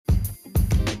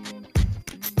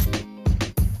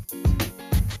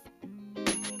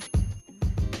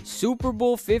Super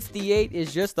Bowl 58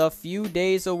 is just a few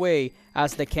days away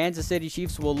as the Kansas City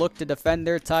Chiefs will look to defend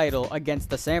their title against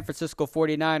the San Francisco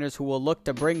 49ers, who will look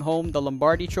to bring home the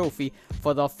Lombardi Trophy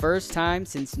for the first time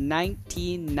since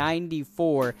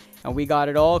 1994. And we got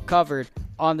it all covered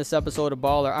on this episode of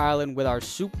Baller Island with our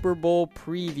Super Bowl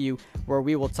preview, where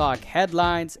we will talk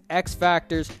headlines, X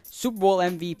Factors, Super Bowl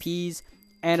MVPs,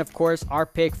 and of course, our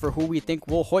pick for who we think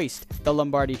will hoist the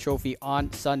Lombardi Trophy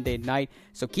on Sunday night.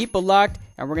 So keep it locked,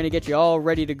 and we're going to get you all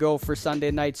ready to go for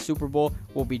Sunday night's Super Bowl.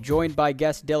 We'll be joined by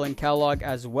guest Dylan Kellogg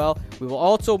as well. We will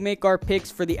also make our picks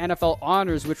for the NFL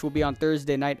Honors, which will be on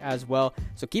Thursday night as well.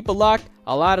 So keep it locked.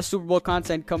 A lot of Super Bowl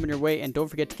content coming your way, and don't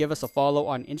forget to give us a follow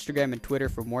on Instagram and Twitter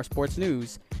for more sports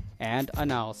news and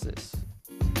analysis.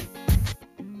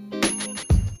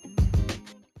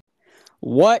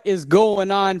 What is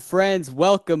going on, friends?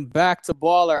 Welcome back to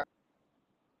Baller.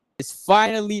 It's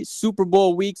finally Super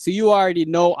Bowl week, so you already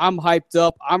know I'm hyped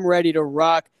up. I'm ready to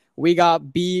rock. We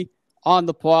got B on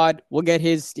the pod. We'll get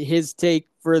his take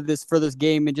for this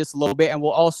game in just a little bit, and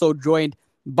we'll also joined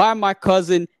by my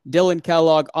cousin Dylan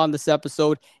Kellogg on this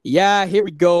episode. Yeah, here we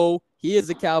go. He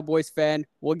is a Cowboys fan.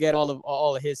 We'll get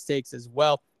all of his takes as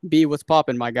well. B, what's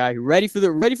popping, my guy? Ready for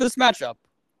this matchup?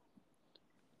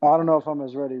 I don't know if I'm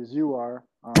as ready as you are,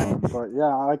 but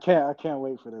yeah, I can't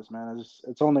wait for this, man.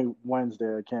 It's only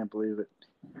Wednesday. I can't believe it.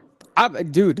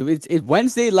 Dude, it's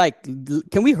Wednesday. Like,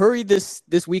 can we hurry this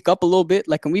week up a little bit?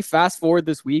 Like, can we fast forward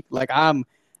this week? Like, I'm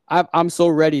so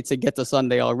ready to get to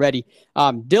Sunday already.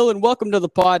 Dylan, welcome to the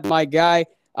pod, my guy.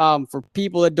 For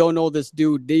people that don't know this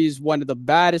dude, he's one of the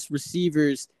baddest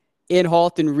receivers in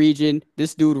Halton region.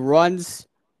 This dude runs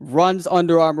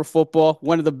Under Armour football.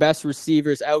 One of the best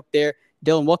receivers out there.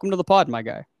 Dylan, welcome to the pod, my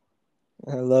guy.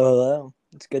 Hello.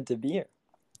 It's good to be here.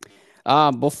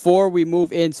 Before we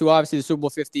move into, obviously, the Super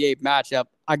Bowl 58 matchup,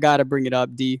 I got to bring it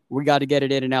up, D. We got to get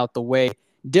it in and out the way.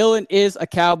 Dylan is a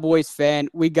Cowboys fan.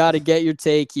 We got to get your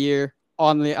take here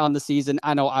on the season.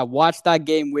 I know I watched that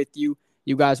game with you.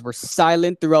 You guys were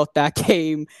silent throughout that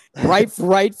game,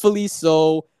 rightfully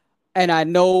so. And I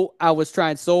know I was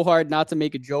trying so hard not to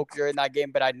make a joke during that game,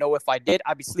 but I know if I did,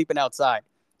 I'd be sleeping outside.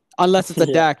 Unless it's a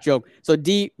Dak joke. So,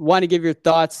 D, want to give your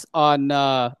thoughts on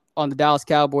the Dallas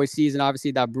Cowboys season?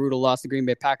 Obviously, that brutal loss to Green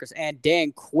Bay Packers and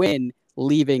Dan Quinn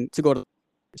leaving to go to.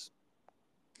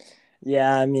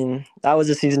 Yeah, I mean, that was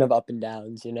a season of up and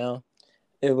downs, you know.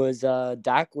 It was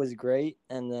Dak was great,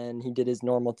 and then he did his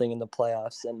normal thing in the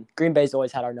playoffs. And Green Bay's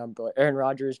always had our number. Aaron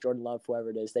Rodgers, Jordan Love, whoever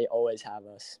it is, they always have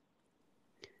us.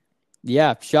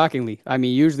 Yeah, shockingly. I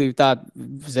mean, usually we thought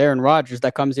it's Aaron Rodgers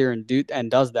that comes here and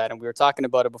does that. And we were talking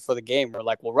about it before the game. We're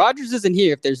like, well, Rodgers isn't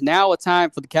here. If there's now a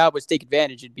time for the Cowboys to take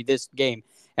advantage, it'd be this game.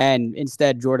 And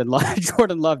instead, Jordan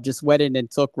Love just went in and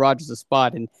took Rodgers'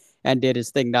 spot and did his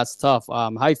thing. That's tough.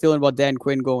 How you feeling about Dan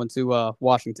Quinn going to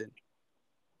Washington?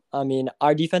 I mean,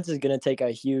 our defense is going to take a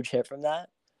huge hit from that.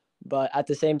 But at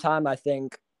the same time, I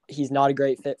think he's not a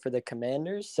great fit for the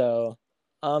Commanders. So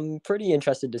I'm pretty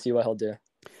interested to see what he'll do.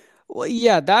 Well,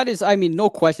 yeah, that is, I mean, no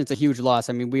question, it's a huge loss.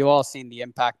 I mean, we've all seen the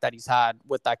impact that he's had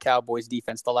with that Cowboys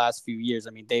defense the last few years. I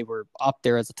mean, they were up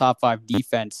there as a top 5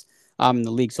 defense in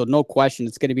the league. So no question,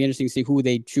 it's going to be interesting to see who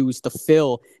they choose to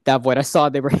fill that void. I saw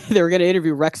they were going to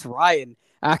interview Rex Ryan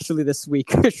actually this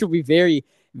week, which should be very,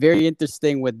 very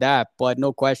interesting with that. But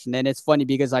no question. And it's funny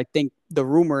because I think the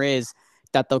rumor is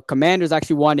that the Commanders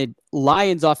actually wanted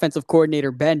Lions offensive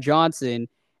coordinator Ben Johnson,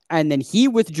 and then he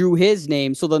withdrew his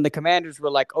name. So then the Commanders were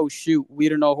like, oh, shoot, we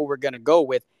don't know who we're going to go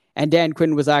with. And Dan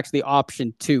Quinn was actually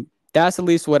option 2. That's at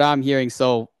least what I'm hearing.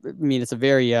 So, I mean, it's a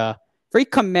very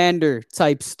Commander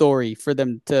type story for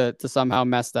them to somehow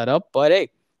mess that up. But,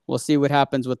 hey, we'll see what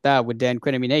happens with that with Dan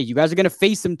Quinn. I mean, hey, you guys are going to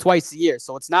face him twice a year.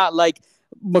 So it's not like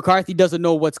McCarthy doesn't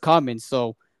know what's coming.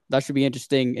 So that should be an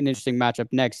interesting matchup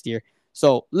next year.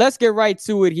 So let's get right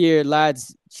to it here,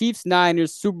 lads. Chiefs,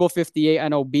 Niners, Super Bowl 58. I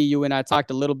know B, you and I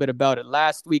talked a little bit about it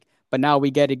last week, but now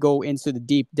we get to go into the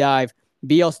deep dive.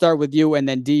 B, I'll start with you, and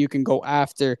then D, you can go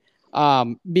after.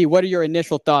 B, what are your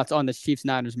initial thoughts on this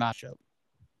Chiefs-Niners matchup?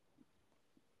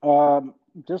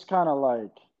 Just kind of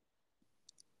like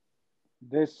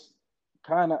this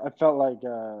kind of, I felt like,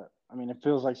 I mean, it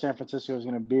feels like San Francisco is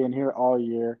going to be in here all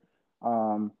year.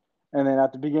 And then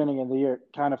at the beginning of the year, it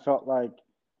kind of felt like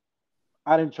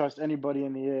I didn't trust anybody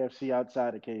in the AFC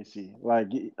outside of KC. Like,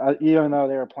 even though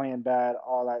they were playing bad,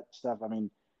 all that stuff. I mean,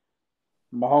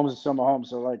 Mahomes is still Mahomes.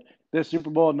 So, like, this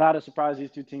Super Bowl, not a surprise these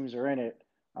two teams are in it.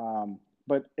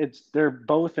 But they're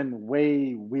both in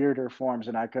way weirder forms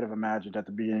than I could have imagined at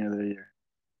the beginning of the year.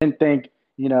 I didn't think,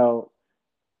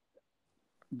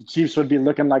 the Chiefs would be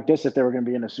looking like this if they were going to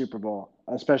be in a Super Bowl,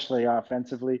 especially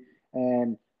offensively.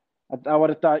 And I would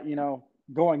have thought,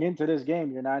 going into this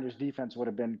game, your Niners defense would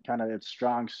have been kind of its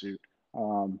strong suit.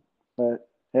 But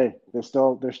hey, they're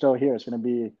still here. It's going to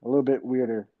be a little bit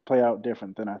weirder, play out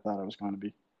different than I thought it was going to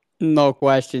be. No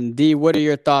question. D, what are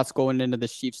your thoughts going into the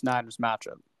Chiefs-Niners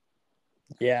matchup?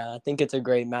 Yeah, I think it's a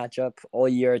great matchup. All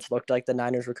year, it's looked like the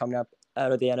Niners were coming up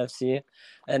out of the NFC.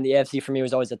 And the AFC for me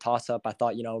was always a toss-up. I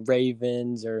thought,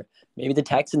 Ravens or maybe the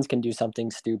Texans can do something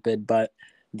stupid. But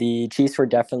the Chiefs were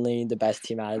definitely the best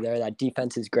team out of there. That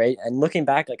defense is great. And looking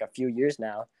back like a few years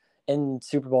now, in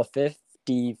Super Bowl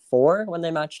 54 when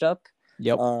they matched up,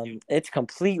 Yep. it's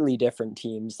completely different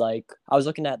teams. Like, I was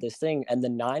looking at this thing, and the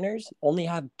Niners only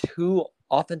have 2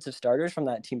 offensive starters from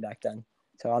that team back then.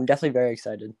 So I'm definitely very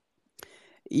excited.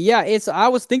 Yeah, I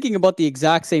was thinking about the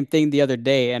exact same thing the other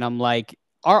day, and I'm like,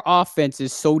 our offense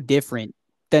is so different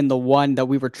than the one that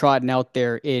we were trotting out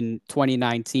there in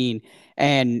 2019.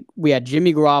 And we had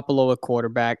Jimmy Garoppolo at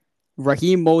quarterback.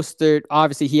 Raheem Mostert,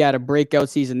 obviously he had a breakout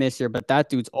season this year, but that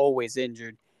dude's always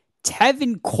injured.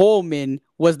 Tevin Coleman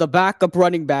was the backup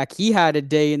running back. He had a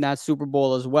day in that Super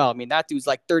Bowl as well. I mean, that dude's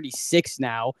like 36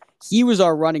 now. He was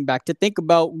our running back. To think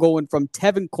about going from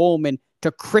Tevin Coleman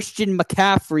to Christian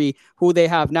McCaffrey, who they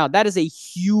have now, that is a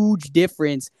huge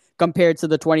difference compared to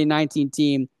the 2019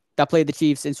 team that played the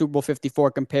Chiefs in Super Bowl 54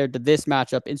 compared to this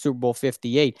matchup in Super Bowl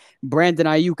 58. Brandon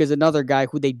Ayuk is another guy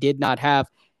who they did not have.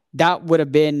 That would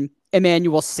have been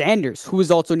Emmanuel Sanders, who was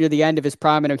also near the end of his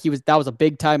prime, and that was a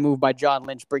big time move by John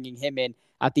Lynch, bringing him in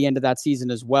at the end of that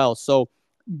season as well. So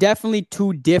definitely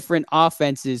 2 different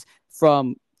offenses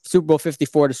from Super Bowl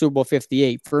 54 to Super Bowl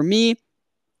 58. For me,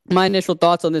 my initial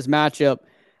thoughts on this matchup,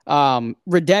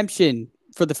 redemption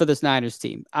for this Niners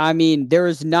team. I mean, there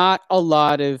is not a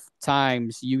lot of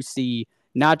times you see,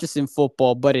 not just in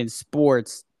football, but in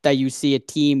sports, that you see a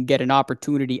team get an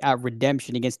opportunity at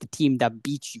redemption against the team that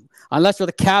beats you, unless you're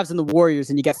the Cavs and the Warriors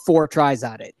and you get 4 tries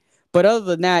at it. But other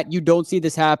than that, you don't see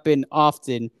this happen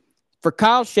often. For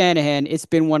Kyle Shanahan, it's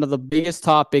been one of the biggest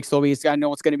topics. So I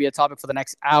know it's going to be a topic for the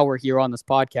next hour here on this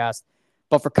podcast.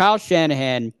 But for Kyle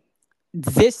Shanahan,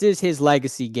 this is his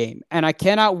legacy game. And I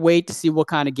cannot wait to see what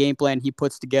kind of game plan he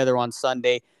puts together on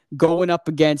Sunday, going up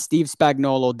against Steve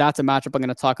Spagnuolo. That's a matchup I'm going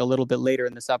to talk a little bit later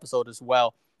in this episode as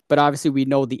well. But obviously, we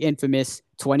know the infamous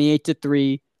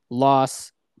 28-3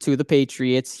 loss to the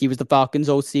Patriots. He was the Falcons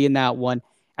OC in that one.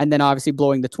 And then obviously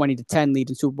blowing the 20-10 lead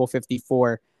in Super Bowl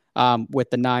 54 with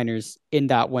the Niners in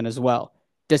that one as well.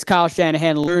 Does Kyle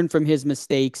Shanahan learn from his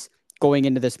mistakes going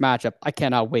into this matchup? I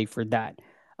cannot wait for that.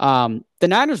 The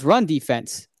Niners run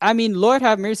defense. I mean, Lord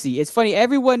have mercy. It's funny.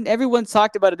 Everyone's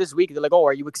talked about it this week. They're like, oh,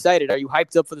 are you excited? Are you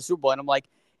hyped up for the Super Bowl? And I'm like,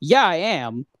 yeah, I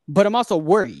am. But I'm also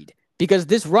worried because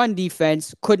this run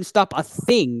defense couldn't stop a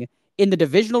thing in the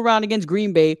divisional round against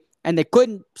Green Bay, and they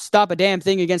couldn't stop a damn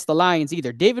thing against the Lions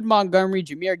either. David Montgomery,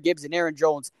 Jahmyr Gibbs, and Aaron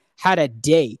Jones had a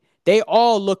day. They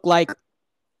all looked like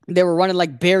they were running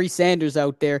like Barry Sanders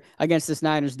out there against this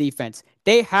Niners defense.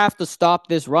 They have to stop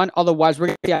this run. Otherwise,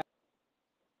 we're going to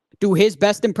do his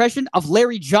best impression of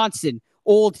Larry Johnson,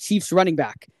 old Chiefs running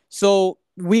back. So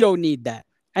we don't need that.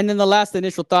 And then the last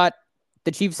initial thought, the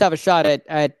Chiefs have a shot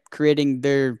at creating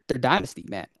their dynasty,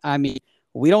 man. I mean,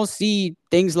 we don't see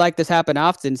things like this happen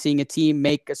often, seeing a team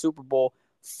make a Super Bowl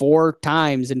 4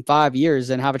 times in 5 years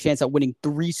and have a chance at winning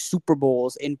 3 Super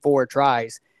Bowls in 4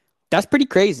 tries. That's pretty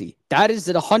crazy. That is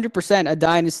 100% a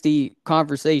dynasty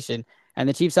conversation, and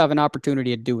the Chiefs have an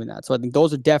opportunity at doing that. So I think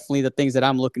those are definitely the things that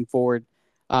I'm looking forward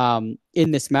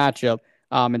in this matchup.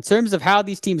 In terms of how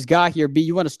these teams got here, B,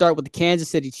 you want to start with the Kansas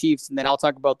City Chiefs, and then I'll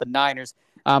talk about the Niners.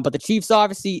 But the Chiefs,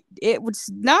 obviously, it was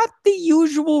not the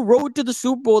usual road to the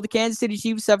Super Bowl the Kansas City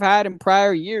Chiefs have had in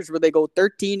prior years, where they go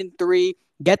 13-3,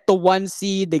 get the 1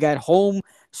 seed, they got home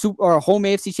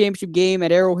AFC Championship game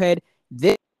at Arrowhead.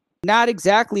 This not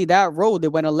exactly that road. They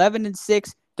went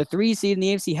 11-6. The 3 seed in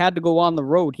the AFC had to go on the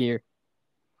road here.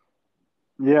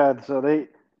 Yeah, so they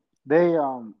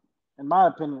in my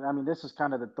opinion, I mean, this is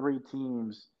kind of the 3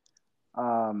 teams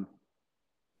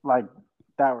like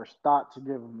that were thought to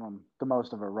give them the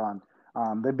most of a run.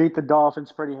 They beat the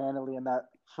Dolphins pretty handily in that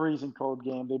freezing cold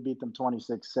game. They beat them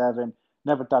 26-7.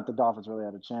 Never thought the Dolphins really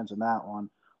had a chance in that one.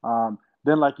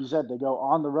 Then, like you said, they go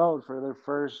on the road for their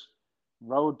first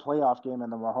road playoff game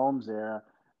in the Mahomes era,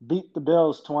 beat the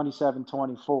Bills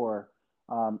 27-24,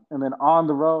 and then on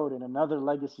the road in another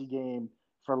legacy game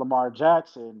for Lamar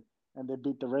Jackson, and they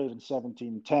beat the Ravens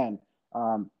 17-10.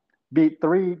 Beat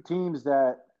 3 teams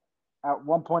that at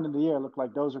one point in the year looked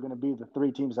like those are going to be the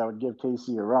 3 teams that would give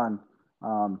KC a run.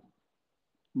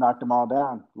 Knocked them all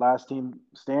down. Last team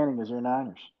standing is your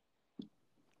Niners.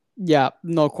 Yeah,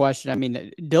 no question. I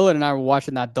mean, Dylan and I were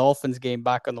watching that Dolphins game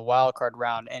back on the wild card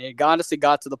round, and it honestly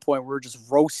got to the point where we are just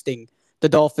roasting the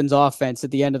Dolphins offense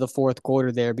at the end of the fourth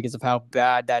quarter there because of how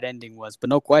bad that ending was. But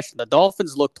no question, the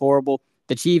Dolphins looked horrible.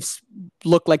 The Chiefs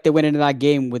looked like they went into that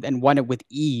game with and won it with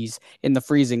ease in the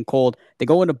freezing cold. They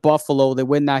go into Buffalo, they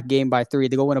win that game by 3.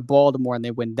 They go into Baltimore and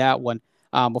they win that one.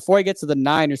 Before I get to the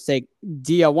Niners take,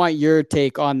 D, I want your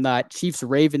take on that Chiefs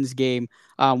Ravens game.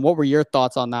 What were your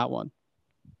thoughts on that one?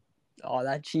 Oh,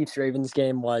 that Chiefs Ravens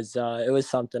game was it was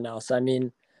something else. I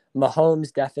mean,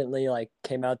 Mahomes definitely like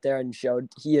came out there and showed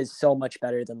he is so much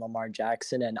better than Lamar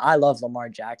Jackson, and I love Lamar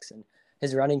Jackson.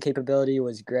 His running capability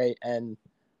was great, and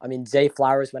I mean Zay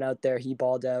Flowers went out there, he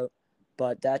balled out,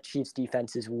 but that Chiefs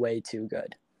defense is way too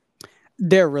good.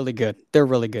 They're really good. They're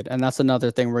really good. And that's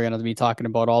another thing we're going to be talking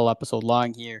about all episode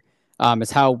long here,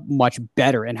 is how much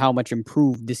better and how much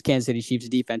improved this Kansas City Chiefs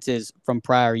defense is from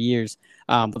prior years.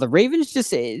 But the Ravens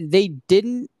just, they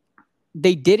didn't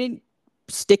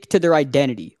stick to their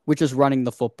identity, which is running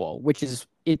the football, which is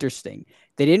interesting.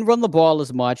 They didn't run the ball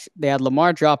as much. They had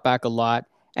Lamar drop back a lot,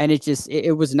 and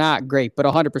it was not great. But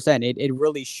 100%, it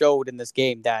really showed in this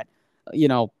game that,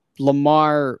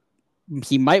 Lamar,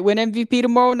 he might win MVP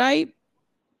tomorrow night.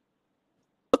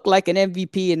 Looked like an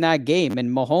MVP in that game. And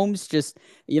Mahomes just,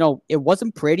 it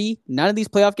wasn't pretty. None of these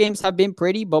playoff games have been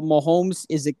pretty, but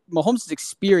Mahomes'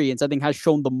 experience, I think, has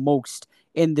shown the most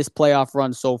in this playoff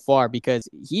run so far because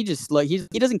he just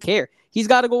he doesn't care. He's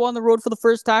got to go on the road for the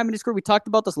first time in his career. We talked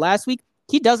about this last week.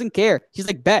 He doesn't care. He's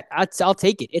like, bet, I'll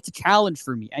take it. It's a challenge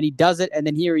for me. And he does it. And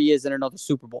then here he is in another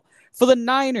Super Bowl. For the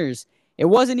Niners, it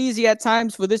wasn't easy at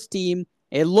times for this team.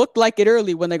 It looked like it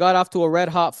early when they got off to a red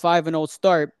hot 5-0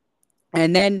 start.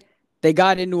 And then they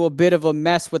got into a bit of a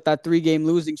mess with that 3-game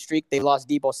losing streak. They lost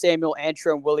Deebo Samuel and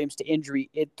Trent Williams to injury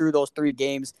through those 3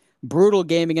 games. Brutal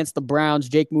game against the Browns.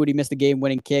 Jake Moody missed a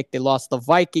game-winning kick. They lost the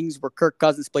Vikings, where Kirk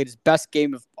Cousins played his best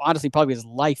game of, honestly, probably his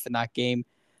life in that game.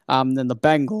 Then the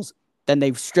Bengals. Then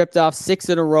they've stripped off 6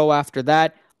 in a row after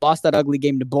that. Lost that ugly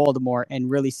game to Baltimore. And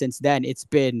really, since then, it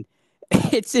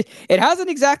hasn't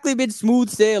exactly been smooth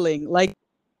sailing like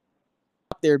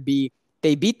there be.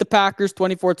 They beat the Packers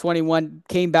 24-21,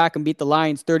 came back and beat the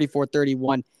Lions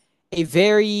 34-31. A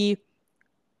very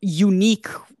unique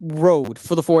road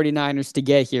for the 49ers to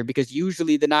get here because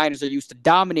usually the Niners are used to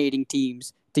dominating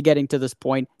teams to getting to this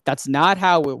point. That's not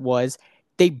how it was.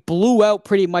 They blew out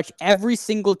pretty much every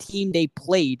single team they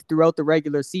played throughout the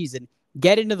regular season,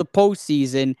 get into the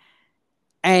postseason,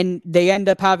 and they end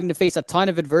up having to face a ton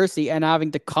of adversity and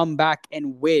having to come back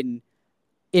and win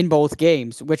in both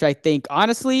games, which I think,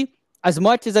 honestly, as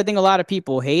much as I think a lot of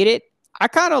people hate it, I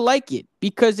kind of like it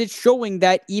because it's showing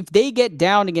that if they get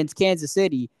down against Kansas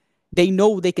City, they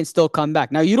know they can still come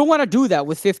back. Now, you don't want to do that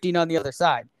with 15 on the other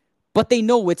side, but they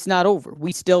know it's not over.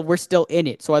 We're still in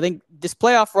it. So I think this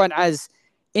playoff run, as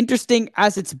interesting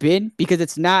as it's been, because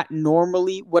it's not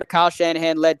normally what a Kyle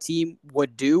Shanahan-led team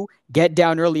would do, get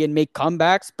down early and make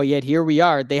comebacks, but yet here we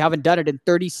are. They haven't done it in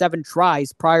 37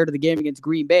 tries prior to the game against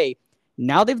Green Bay.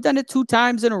 Now they've done it 2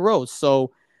 times in a row.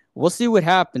 So we'll see what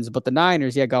happens. But the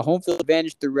Niners, got home field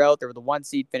advantage throughout. They were the 1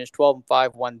 seed, finished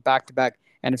 12-5, won back-to-back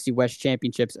NFC West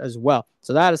championships as well.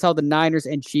 So that is how the Niners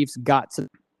and Chiefs got to.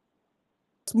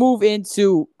 Let's move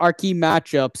into our key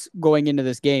matchups going into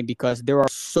this game because there are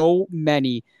so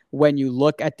many when you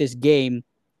look at this game.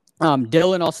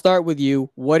 Dylan, I'll start with you.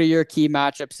 What are your key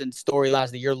matchups and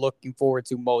storylines that you're looking forward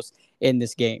to most in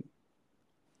this game?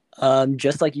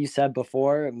 Just like you said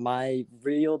before, my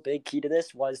real big key to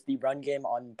this was the run game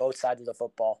on both sides of the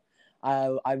football.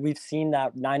 We've seen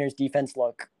that Niners defense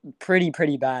look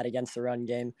pretty bad against the run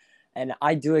game, and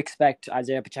I do expect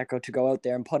Isaiah Pacheco to go out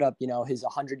there and put up, his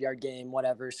 100-yard game,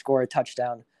 whatever, score a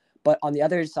touchdown. But on the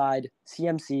other side,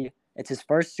 CMC, it's his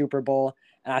first Super Bowl,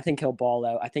 and I think he'll ball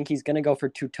out. I think he's going to go for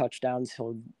 2 touchdowns.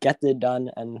 He'll get it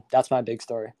done, and that's my big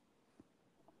story.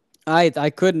 I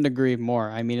couldn't agree more.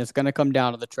 I mean, it's going to come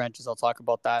down to the trenches. I'll talk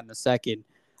about that in a second.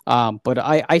 But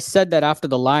I said that after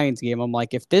the Lions game. I'm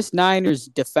like, if this Niners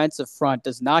defensive front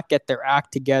does not get their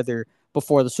act together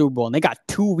before the Super Bowl, and they got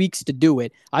 2 weeks to do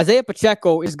it, Isaiah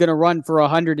Pacheco is going to run for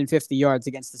 150 yards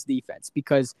against this defense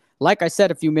because, like I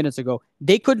said a few minutes ago,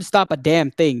 they couldn't stop a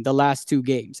damn thing the last 2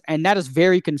 games. And that is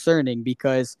very concerning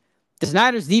because the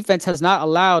Niners defense has not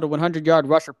allowed a 100-yard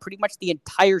rusher pretty much the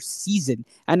entire season.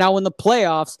 And now in the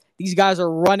playoffs, these guys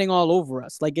are running all over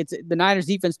us. Like the Niners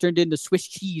defense turned into Swiss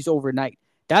cheese overnight.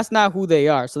 That's not who they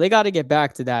are. So they got to get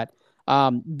back to that.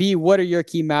 B, what are your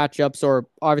key matchups or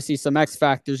obviously some X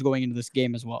factors going into this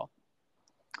game as well?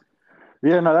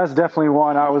 Yeah, no, that's definitely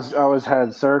one I was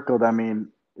had circled. I mean,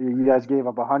 you guys gave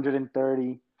up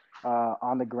 130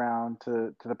 on the ground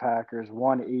to the Packers,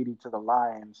 180 to the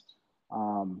Lions.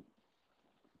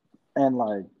 And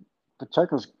like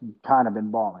Pacheco's kind of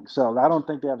been balling. So I don't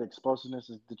think they have the explosiveness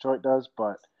as Detroit does,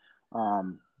 but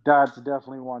that's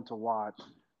definitely one to watch.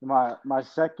 My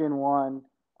second one,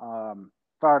 if I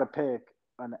were to pick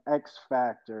an X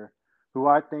factor who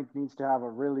I think needs to have a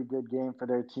really good game for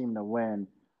their team to win,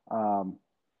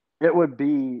 it would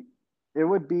be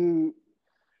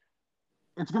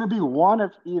it's going to be one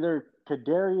of either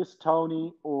Kadarius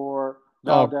Toney or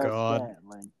Oh Valdez God.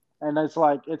 Scantling. And it's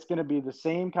like it's going to be the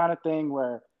same kind of thing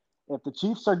where if the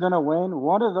Chiefs are going to win,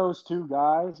 one of those two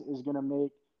guys is going to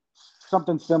make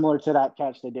something similar to that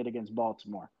catch they did against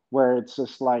Baltimore, where it's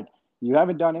just like you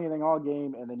haven't done anything all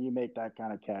game and then you make that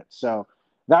kind of catch. So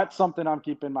that's something I'm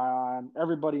keeping my eye on.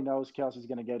 Everybody knows Kelsey's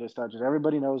going to get his touches.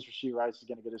 Everybody knows Rashee Rice is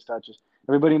going to get his touches.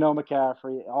 Everybody knows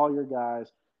McCaffrey, all your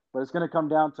guys. But it's going to come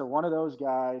down to one of those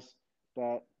guys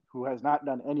that who has not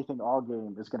done anything all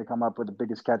game is going to come up with the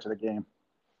biggest catch of the game.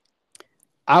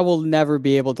 I will never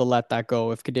be able to let that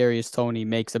go if Kadarius Toney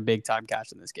makes a big time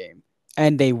catch in this game,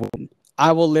 and they win.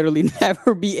 I will literally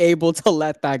never be able to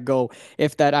let that go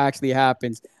if that actually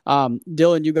happens.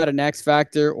 Dylan, you got an X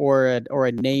factor or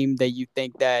a name that you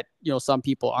think that some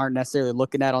people aren't necessarily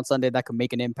looking at on Sunday that could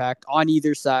make an impact on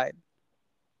either side?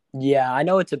 Yeah, I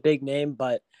know it's a big name,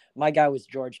 but my guy was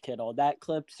George Kittle. That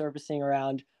clip surfacing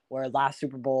around where last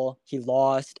Super Bowl he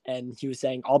lost and he was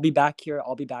saying, I'll be back here,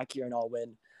 and I'll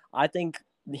win. I think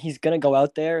he's going to go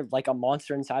out there like a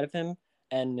monster inside of him,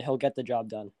 and he'll get the job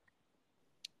done.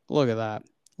 Look at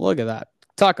that.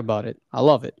 Talk about it. I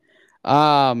love it.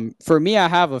 For me, I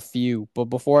have a few, but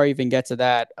before I even get to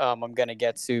that, I'm going to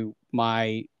get to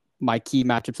my key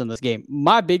matchups in this game.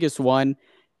 My biggest one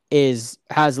has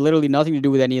literally nothing to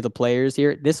do with any of the players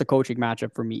here. This is a coaching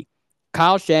matchup for me.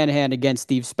 Kyle Shanahan against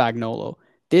Steve Spagnuolo.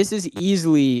 This is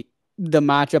easily the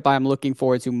matchup I'm looking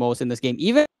forward to most in this game.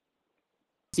 Even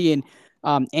seeing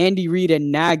Andy Reid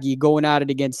and Nagy going at it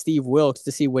against Steve Wilkes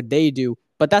to see what they do.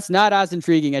 But that's not as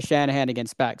intriguing as Shanahan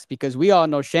against Spags, because we all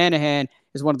know Shanahan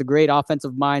is one of the great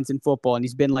offensive minds in football, and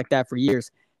he's been like that for years.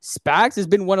 Spags has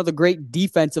been one of the great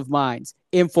defensive minds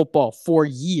in football for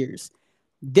years.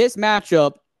 This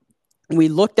matchup, we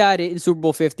looked at it in Super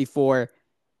Bowl 54.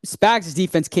 Spags'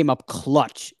 defense came up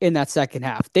clutch in that second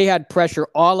half. They had pressure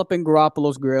all up in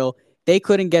Garoppolo's grill. They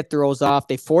couldn't get throws off.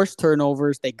 They forced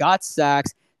turnovers. They got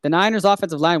sacks. The Niners'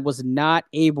 offensive line was not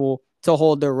able to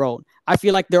hold their own. I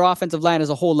feel like their offensive line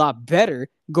is a whole lot better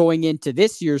going into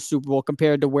this year's Super Bowl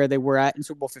compared to where they were at in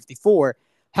Super Bowl 54.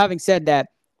 Having said that,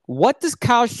 what does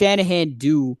Kyle Shanahan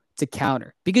do to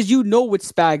counter? Because you know what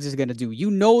Spags is going to do. You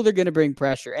know they're going to bring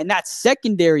pressure. And that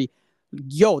secondary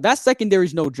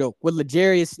is no joke. With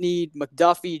L'Jarius Sneed,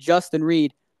 McDuffie, Justin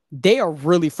Reed, they are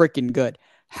really freaking good.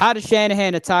 How does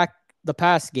Shanahan attack the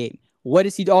pass game? What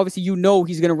is he? Obviously,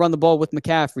 he's going to run the ball with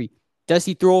McCaffrey. Does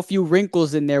he throw a few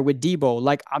wrinkles in there with Debo?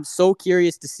 Like, I'm so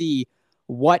curious to see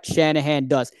what Shanahan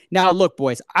does. Now, look,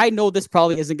 boys, I know this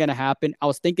probably isn't going to happen. I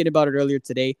was thinking about it earlier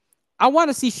today. I want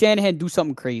to see Shanahan do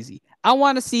something crazy. I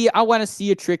want to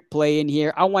see a trick play in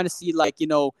here. I want to see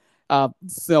flip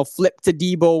to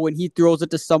Debo when he throws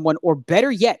it to someone, or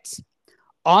better yet,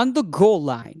 on the goal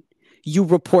line, you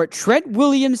report Trent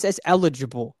Williams as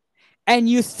eligible, and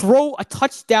you throw a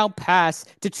touchdown pass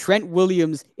to Trent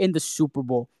Williams in the Super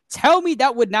Bowl. Tell me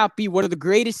that would not be one of the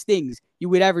greatest things you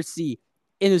would ever see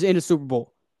in a Super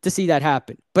Bowl, to see that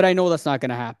happen. But I know that's not going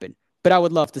to happen. But I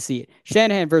would love to see it.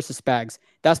 Shanahan versus Spags.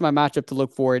 That's my matchup to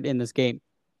look forward in this game.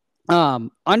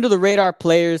 Under the radar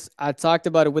players, I talked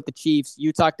about it with the Chiefs.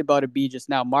 You talked about it, B, just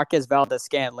now. Marquez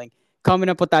Valdez-Scantling coming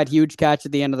up with that huge catch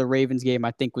at the end of the Ravens game,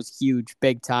 I think was huge,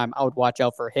 big time. I would watch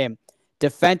out for him.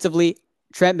 Defensively,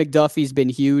 Trent McDuffie's been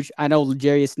huge. I know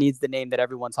L'Jarius needs the name that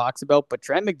everyone talks about, but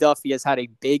Trent McDuffie has had a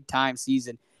big-time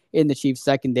season in the Chiefs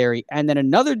secondary. And then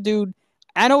another dude,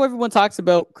 I know everyone talks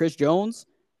about Chris Jones.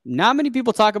 Not many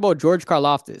people talk about George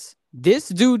Karlaftis. This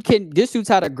dude's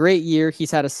had a great year.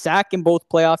 He's had a sack in both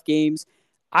playoff games.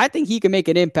 I think he can make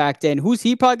an impact. And who's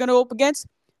he probably going to go up against?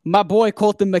 My boy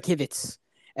Colton McKivitz.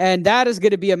 And that is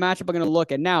going to be a matchup I'm going to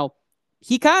look at. Now,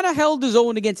 he kind of held his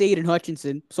own against Aiden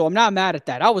Hutchinson, so I'm not mad at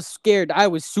that. I was scared. I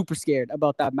was super scared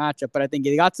about that matchup, but I think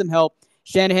he got some help.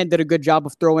 Shanahan did a good job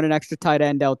of throwing an extra tight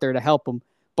end out there to help him,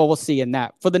 but we'll see in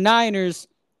that. For the Niners,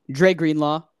 Dre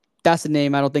Greenlaw, that's a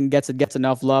name I don't think gets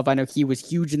enough love. I know he was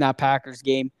huge in that Packers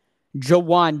game.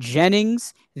 Jawan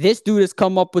Jennings, this dude has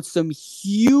come up with some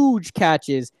huge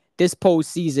catches this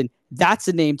postseason. That's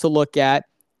a name to look at.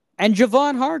 And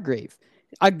Javon Hargrave,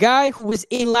 a guy who was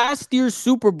in last year's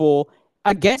Super Bowl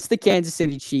against the Kansas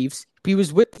City Chiefs, He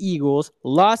was with the Eagles,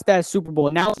 lost that Super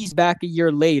Bowl. Now he's back a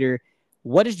year later.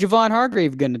 What is Javon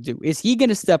Hargrave going to do? Is he going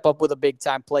to step up with a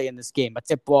big-time play in this game, a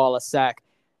tip ball, a sack?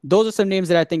 Those are some names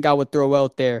that I think I would throw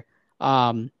out there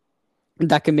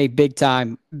that can make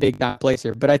big-time plays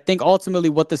here. But I think ultimately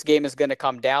what this game is going to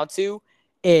come down to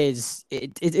is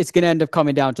it's going to end up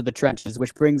coming down to the trenches,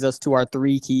 which brings us to our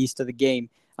 3 keys to the game.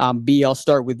 B, I'll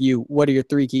start with you. What are your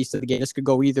 3 keys to the game? This could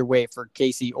go either way for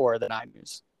KC or the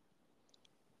Niners.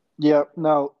 Yeah,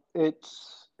 no,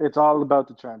 it's all about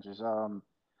the trenches. We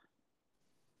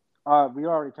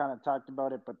already kind of talked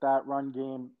about it, but that run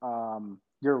game,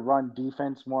 your run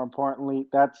defense, more importantly,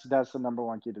 that's the number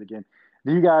 1 key to the game.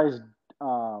 Do you guys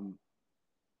want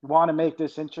to make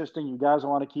this interesting? You guys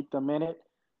want to keep them in it,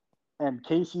 and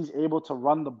Casey's able to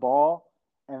run the ball,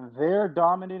 and they're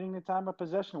dominating the time of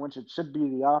possession, which it should be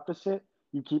the opposite.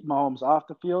 You keep Mahomes off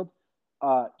the field.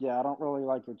 Yeah, I don't really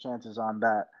like your chances on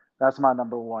that. That's my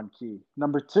number 1 key.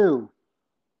 Number 2,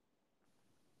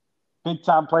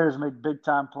 big-time players make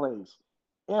big-time plays.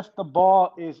 If the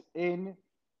ball is in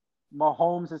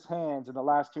Mahomes' hands in the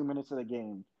last 2 minutes of the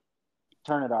game,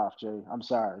 turn it off, Jay. I'm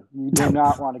sorry. You do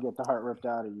not want to get the heart ripped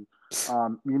out of you.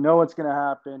 You know what's going to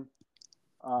happen.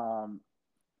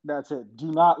 That's it.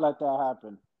 Do not let that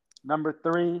happen. Number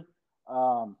 3,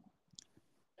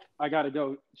 I got to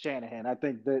go Shanahan. I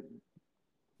think that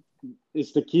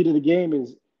it's the key to the game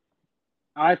is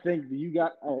I think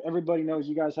everybody knows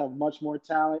you guys have much more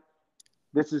talent.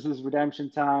 This is his redemption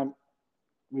time.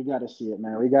 We got to see it,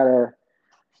 man. We got to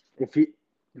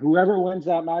whoever wins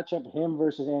that matchup, him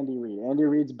versus Andy Reid. Andy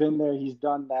Reid's been there. He's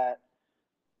done that.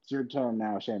 It's your turn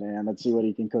now, Shanahan. Let's see what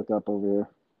he can cook up over here.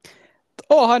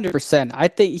 Oh, 100%. I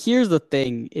think here's the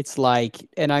thing. It's like,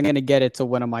 and I'm going to get it to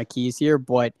one of my keys here,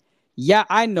 but yeah,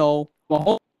 I know.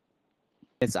 I'm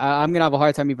going to have a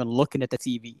hard time even looking at the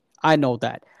TV. I know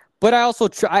that. But I also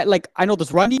I know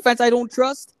this run defense I don't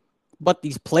trust, but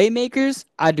these playmakers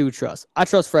I do trust. I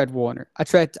trust Fred Warner. I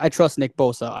trust Nick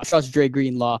Bosa. I trust Dre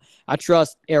Greenlaw. I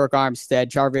trust Eric Armstead,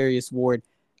 Charvarius Ward.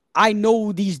 I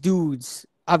know these dudes.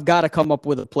 I've got to come up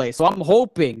with a play. So I'm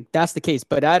hoping that's the case.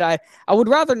 But I would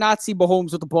rather not see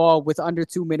Mahomes with the ball with under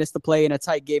 2 minutes to play in a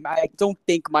tight game. I don't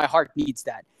think my heart needs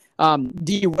that.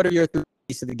 D, what are your 3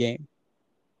 keys to the game?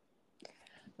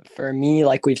 For me,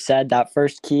 like we've said, that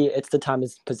first key, it's the time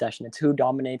of possession. It's who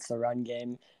dominates the run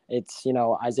game. It's,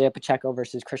 Isaiah Pacheco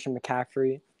versus Christian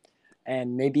McCaffrey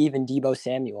and maybe even Deebo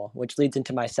Samuel, which leads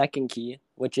into my second key,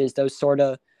 which is those sort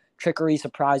of trickery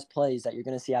surprise plays that you're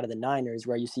going to see out of the Niners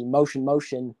where you see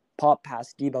motion, pop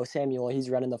past Deebo Samuel.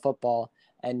 He's running the football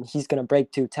and he's going to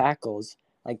break 2 tackles.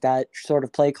 Like that sort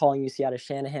of play calling you see out of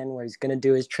Shanahan where he's going to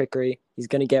do his trickery. He's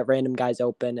going to get random guys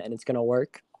open and it's going to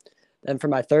work. And for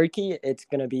my third key, it's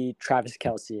going to be Travis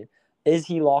Kelce. Is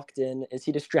he locked in? Is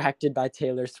he distracted by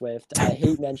Taylor Swift? I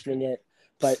hate mentioning it,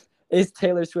 but is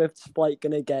Taylor Swift's flight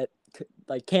going to get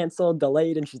canceled,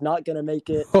 delayed, and she's not going to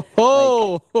make it?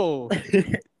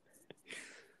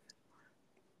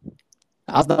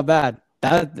 That's not bad.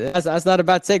 That's not a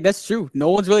bad take. That's true. No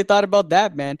one's really thought about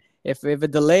that, man. If a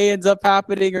delay ends up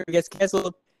happening or gets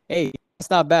canceled, hey, that's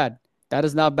not bad. That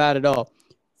is not bad at all.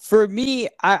 For me,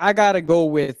 I got to go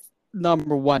with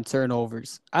number 1,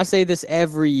 turnovers. I say this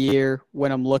every year when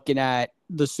I'm looking at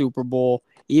the Super Bowl,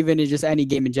 even in just any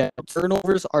game in general.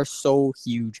 Turnovers are so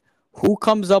huge. Who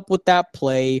comes up with that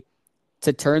play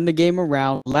to turn the game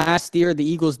around? Last year, the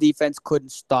Eagles defense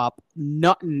couldn't stop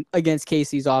nothing against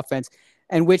KC's offense.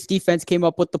 And which defense came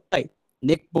up with the play?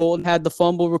 Nick Bolton had the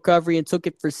fumble recovery and took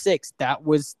it for 6. That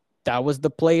was the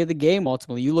play of the game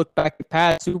ultimately. You look back at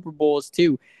past Super Bowls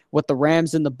too with the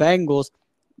Rams and the Bengals.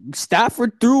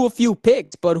 Stafford threw a few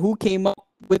picks, but who came up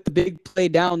with the big play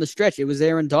down the stretch? It was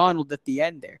Aaron Donald at the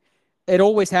end there. It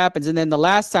always happens. And then the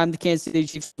last time the Kansas City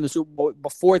Chiefs in the Super Bowl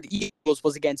before the Eagles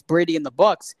was against Brady and the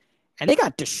Bucks, and they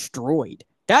got destroyed.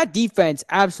 That defense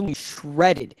absolutely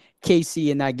shredded KC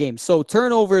in that game. So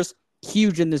turnovers,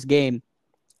 huge in this game.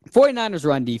 49ers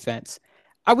run defense.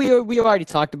 We already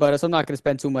talked about it, so I'm not going to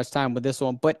spend too much time with this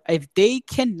one. But if they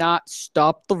cannot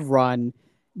stop the run,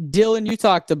 Dylan, you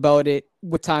talked about it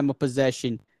with time of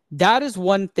possession. That is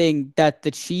one thing that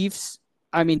the Chiefs,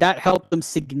 that helped them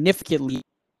significantly.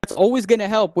 That's always going to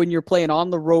help when you're playing on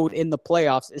the road in the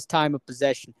playoffs is time of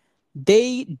possession.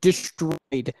 They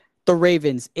destroyed the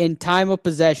Ravens in time of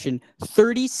possession,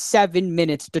 37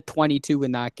 minutes to 22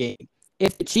 in that game.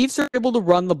 If the Chiefs are able to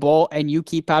run the ball and you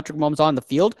keep Patrick Mahomes on the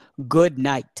field, good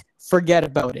night. Forget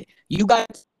about it. You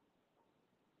guys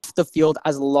the field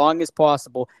as long as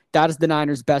possible. That is the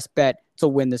Niners' best bet to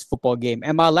win this football game.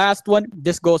 And my last one,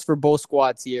 this goes for both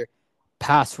squads here,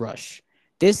 pass rush.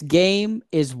 This game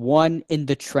is won in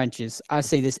the trenches. I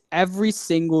say this every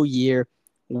single year.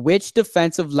 Which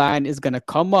defensive line is going to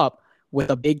come up with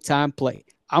a big-time play?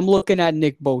 I'm looking at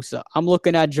Nick Bosa. I'm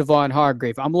looking at Javon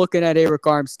Hargrave. I'm looking at Eric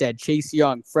Armstead, Chase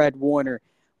Young, Fred Warner.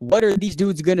 What are these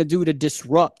dudes going to do to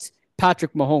disrupt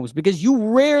Patrick Mahomes? Because you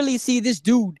rarely see this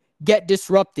dude get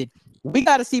disrupted. We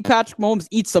got to see Patrick Mahomes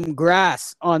eat some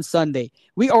grass on Sunday.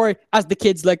 Or, as the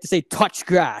kids like to say, touch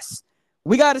grass.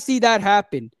 We got to see that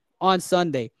happen on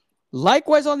Sunday.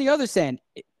 Likewise, on the other side,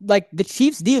 like the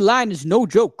Chiefs' D-line is no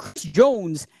joke. Chris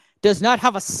Jones does not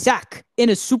have a sack in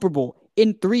a Super Bowl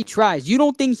in 3 tries. You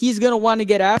don't think he's going to want to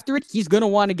get after it? He's going to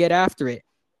want to get after it.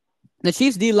 The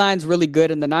Chiefs' D-line is really good,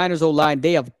 and the Niners' O-line,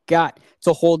 they have got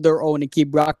to hold their own and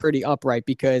keep Brock Purdy upright,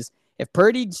 because if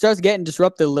Purdy starts getting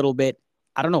disrupted a little bit,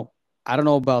 I don't know. I don't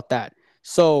know about that.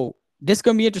 So this is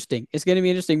going to be interesting. It's going to be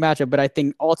an interesting matchup, but I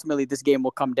think ultimately this game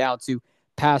will come down to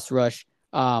pass rush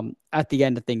at the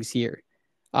end of things here.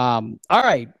 All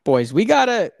right, boys, we got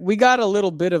a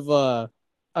little bit of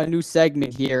a new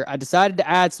segment here. I decided to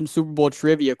add some Super Bowl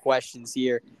trivia questions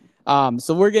here.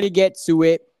 So we're going to get to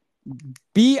it.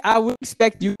 B, I would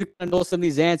expect you to know some of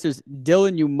these answers.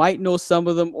 Dylan, you might know some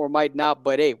of them or might not,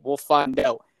 but hey, we'll find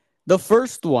out. The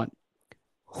first one,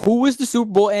 who was the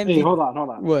Super Bowl MVP? Hey, hold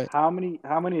on. What? How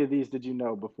many of these did you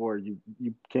know before you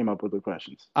came up with the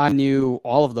questions? I knew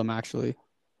all of them, actually.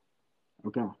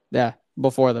 Okay. Yeah,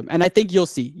 before them. And I think you'll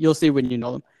see. You'll see when you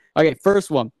know them. Okay, first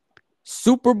one.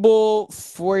 Super Bowl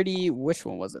 40, which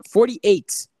one was it?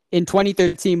 48 in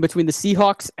 2013 between the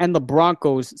Seahawks and the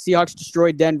Broncos. Seahawks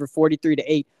destroyed Denver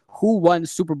 43-8. Who won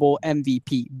Super Bowl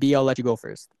MVP? B, I'll let you go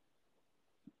first.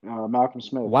 Malcolm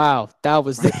Smith. Wow, that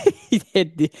was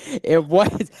it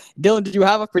was. Dylan, did you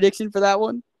have a prediction for that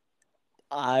one?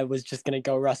 I was just gonna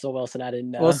go Russell Wilson. I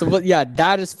didn't know. Well, yeah,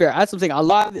 that is fair. That's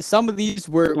something. Some of these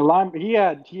were. He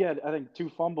had I think 2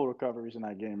 fumble recoveries in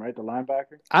that game, right? The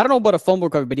linebacker. I don't know about a fumble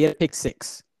recovery, but he had a pick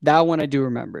 6. That one I do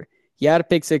remember. He had a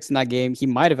pick 6 in that game. He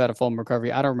might have had a fumble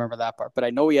recovery. I don't remember that part, but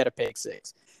I know he had a pick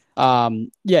 6.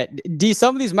 Yeah, D,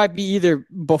 some of these might be either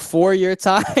before your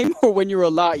time or when you were a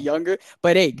lot younger,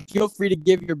 but hey, feel free to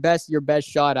give your best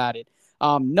shot at it.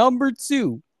 Number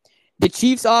 2, the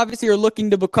Chiefs obviously are looking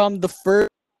to become the first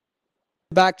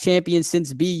back champion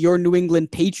since B, your New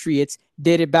England Patriots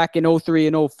did it back in 03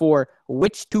 and 04.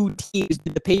 Which 2 teams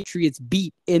did the Patriots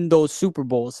beat in those Super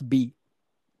Bowls, B?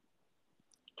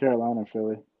 Carolina,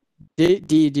 Philly. D,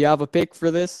 do you have a pick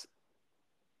for this?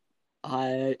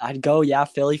 I'd go,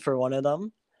 Philly for one of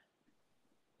them.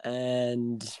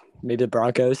 And maybe the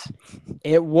Broncos.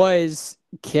 It was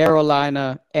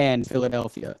Carolina and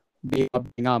Philadelphia being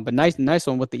on. But nice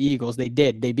one with the Eagles. They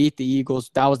beat the Eagles.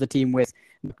 That was the team with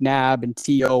McNabb and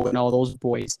T.O. and all those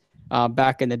boys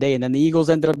back in the day. And then the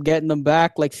Eagles ended up getting them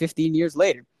back like 15 years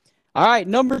later. All right,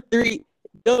 number 3.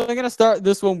 Dylan, I'm gonna start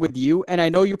this one with you, and I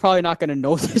know you're probably not gonna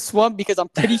know this one because I'm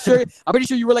pretty sure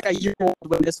you were like a year old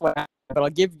when this one happened. But I'll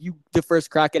give you the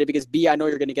first crack at it because B, I know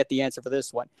you're gonna get the answer for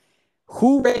this one.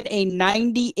 Who ran a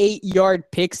 98-yard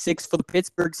pick 6 for the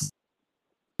Pittsburgh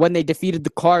when they defeated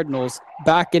the Cardinals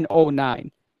back in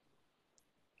 09?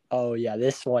 Oh yeah,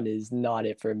 this one is not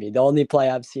it for me. The only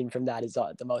play I've seen from that is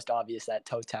the most obvious, that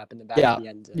toe tap in the back of the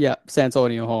end zone. Yeah,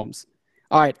 Santonio Holmes.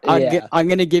 All right, I'm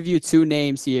gonna give you 2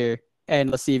 names here. And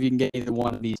let's see if you can get either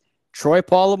one of these. Troy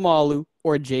Polamalu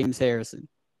or James Harrison?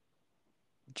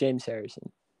 James Harrison.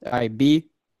 All right, B?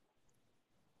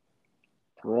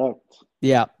 Correct.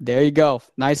 Yeah, there you go.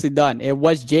 Nicely done. It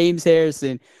was James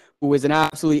Harrison, who was an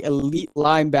absolutely elite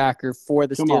linebacker for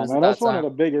the Steelers. Come on, man. That's one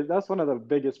of the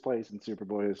biggest plays in Super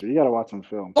Bowl history. You got to watch some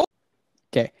film.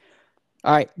 Okay.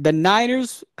 All right. The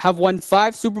Niners have won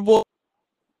 5 Super Bowls,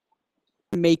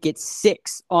 make it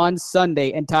 6 on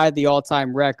Sunday, and tied the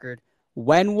all-time record.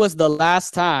 When was the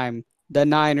last time the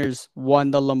Niners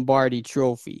won the Lombardi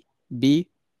Trophy? B?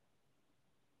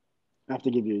 I have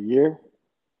to give you a year.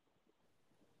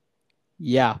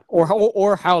 Yeah,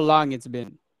 or how long it's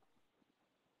been.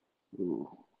 Ooh,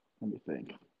 let me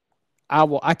think.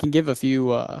 I can give a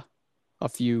few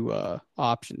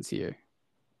options here.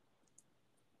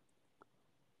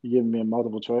 You giving me a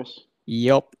multiple choice?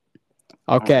 Yep.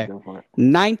 Okay. Right,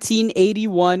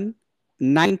 1981,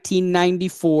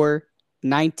 1994,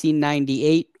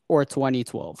 1998, or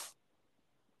 2012?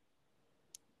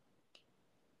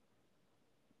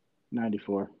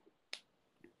 94.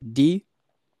 D?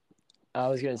 I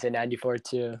was going to say 94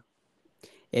 too.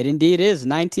 It indeed is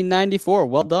 1994.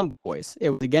 Well done, boys.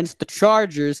 It was against the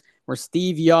Chargers where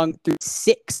Steve Young threw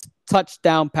 6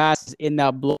 touchdown passes in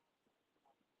that blow.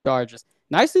 Chargers.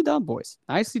 Nicely done, boys.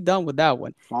 Nicely done with that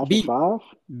one. 5 for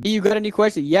 5? B, you got any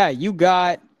questions? Yeah, you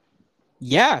got.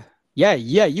 Yeah, Yeah.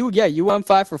 You went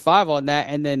 5 for 5 on that,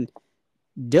 and then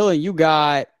Dylan, you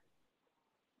got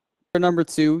number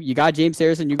 2. You got James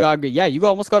Harrison. You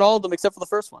almost got all of them except for the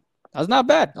first one. That's not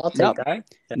bad. I'll take that.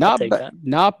 Yeah, I'll take that.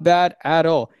 Not bad at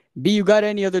all. B, you got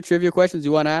any other trivia questions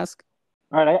you want to ask?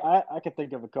 All right, I can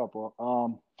think of a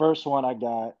couple. First one I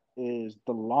got is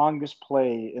the longest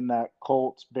play in that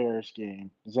Colts Bears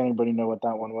game. Does anybody know what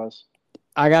that one was?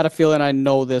 I got a feeling I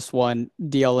know this one.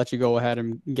 D, I'll let you go ahead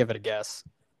and give it a guess.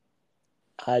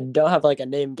 I don't have like a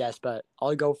name guess, but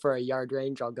I'll go for a yard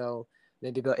range. I'll go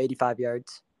maybe about 85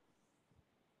 yards.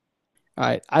 All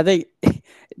right. I think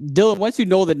Dylan, once you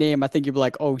know the name, I think you'll be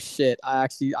like, oh shit, I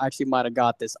actually might have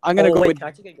got this. I'm gonna go with. Can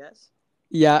I take a guess?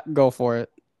 Yeah, go for it.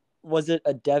 Was it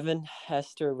a Devin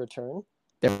Hester return?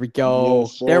 There we go.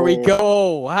 Yes, there we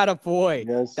go. Had a boy.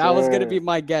 Yes, that was gonna sir. be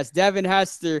my guess. Devin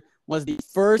Hester was the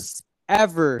first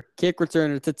ever kick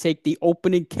returner to take the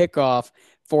opening kickoff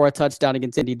for a touchdown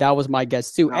against Indy. That was my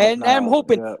guess too. And I'm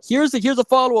hoping here's a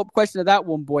follow-up question to that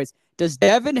one, boys. Does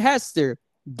Devin Hester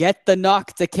get the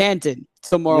knock to Canton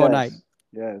tomorrow night?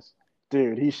 Yes.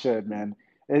 Dude, he should, man.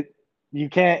 You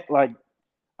can't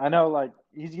I know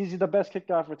he's the best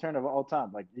kickoff returner of all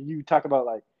time. Like you talk about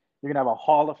you're gonna have a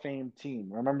Hall of Fame team.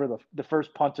 Remember the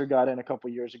first punter got in a couple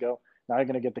years ago. Now you're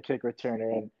gonna get the kick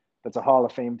returner in. That's a Hall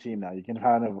of Fame team now. You can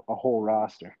have a whole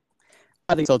roster.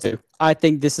 I think so too. I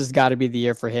think this has got to be the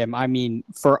year for him. I mean,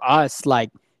 for us,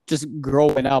 just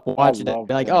growing up watching it,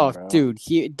 be like, him, bro. Dude,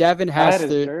 Devin Hester. I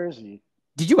had his jersey.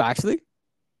 Did you actually?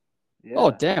 Yeah. Oh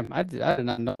damn! I did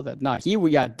not know that. No,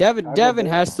 Devin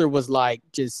Hester was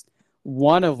just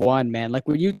one of one, man. Like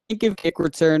when you think of kick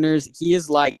returners, he is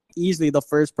easily the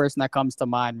first person that comes to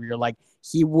mind. Where you're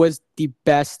he was the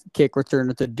best kick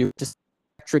returner to do just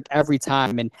trick every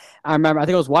time. And I remember, I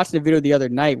think I was watching a video the other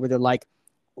night where they're like,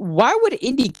 why would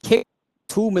Indy kick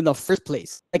to him in the first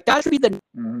place? That should be the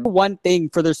number one thing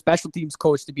for their special teams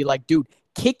coach to be like, dude,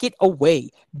 kick it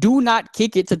away. Do not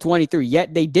kick it to 23.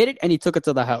 Yet they did it, and he took it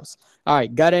to the house. All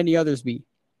right, got any others, B?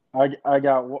 I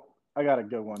got a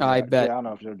good one. I bet. I don't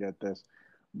know if you'll get this.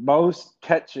 Most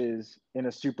catches in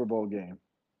a Super Bowl game.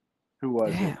 Who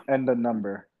was it? And the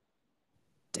number.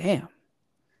 Damn.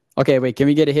 Okay, wait. Can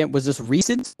we get a hint? Was this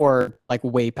recent or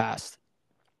way past?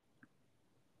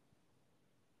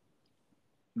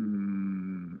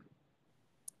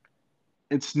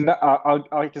 It's not.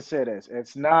 I can say this.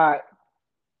 It's not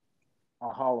a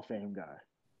Hall of Fame guy.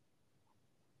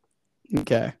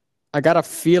 Okay. I got a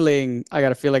feeling I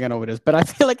know what it is, but I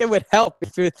feel like it would help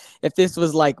if this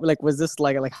was was this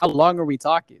how long are we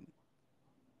talking?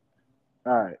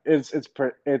 All right,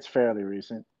 it's fairly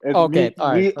recent. Okay,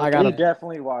 all right. We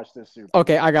definitely watched this Super Bowl.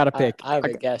 Okay, I got a pick. I have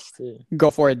a guess too. Go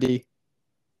for it, D.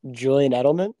 Julian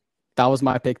Edelman. That was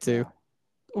my pick too.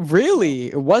 Really?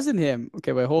 It wasn't him.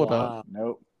 Okay, wait, hold up.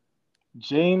 Nope.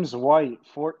 James White,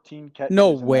 14 catches.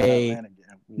 No way.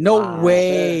 No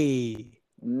way.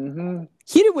 Mm-hmm.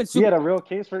 He didn't win He had a real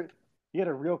case for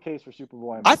Super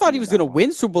Bowl MVP. I thought he was going to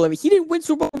win Super Bowl MVP. He didn't win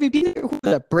Super Bowl MVP. Who was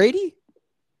that? Brady?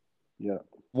 Yeah.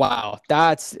 Wow,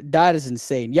 that is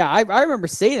insane. Yeah, I remember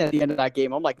saying at the end of that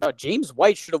game, I'm like, no, James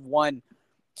White should have won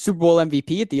Super Bowl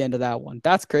MVP at the end of that one.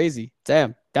 That's crazy.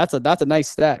 Damn, that's a nice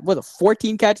stat. What,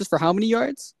 14 catches for how many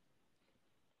yards?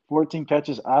 14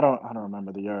 catches. I don't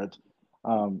remember the yards.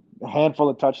 A handful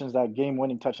of touchdowns. That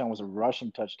game-winning touchdown was a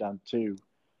rushing touchdown too.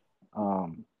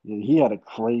 He had a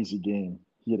crazy game.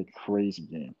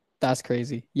 That's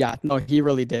crazy. Yeah, no, he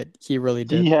really did. He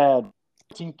had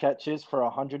 14 catches for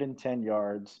 110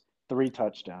 yards, 3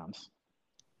 touchdowns.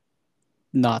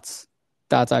 Nuts.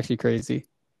 That's actually crazy.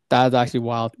 That's actually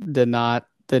wild. Did not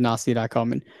see that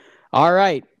coming. All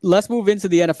right, let's move into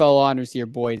the NFL honors here,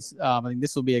 boys. I think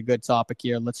this will be a good topic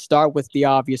here. Let's start with the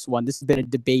obvious one. This has been a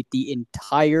debate the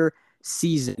entire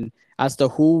season as to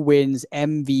who wins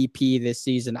MVP this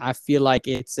season. I feel like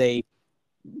it's a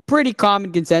pretty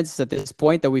common consensus at this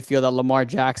point that we feel that Lamar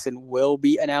Jackson will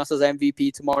be announced as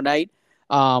MVP tomorrow night.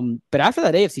 But after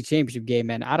that AFC Championship game,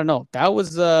 man, I don't know. That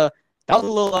was a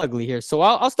little ugly here. So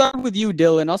I'll start with you,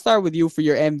 Dylan. I'll start with you for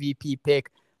your MVP pick.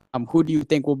 Who do you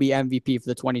think will be MVP for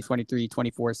the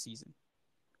 2023-24 season?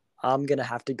 I'm going to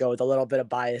have to go with a little bit of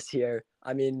bias here.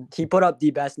 I mean, he put up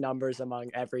the best numbers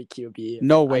among every QB.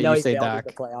 No way you say Dak.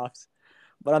 The playoffs.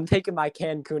 But I'm taking my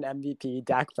Cancun MVP,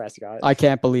 Dak Prescott. I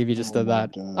can't believe you just did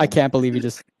that. God. I can't believe you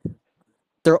just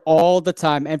 – they're all the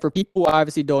time. And for people who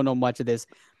obviously don't know much of this,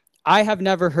 I have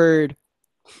never heard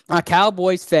a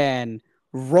Cowboys fan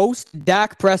roast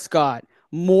Dak Prescott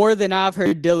more than I've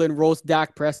heard Dylan roast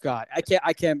Dak Prescott.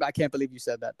 I can't believe you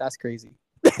said that. That's crazy.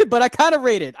 But I kind of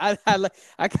rate it. I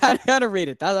kind of rate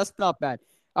it. That's not bad.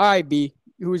 All right, B.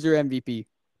 Who's your MVP?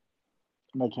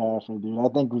 McCaffrey, dude. I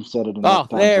think we've said it Oh, enough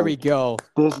times. there Like, we go.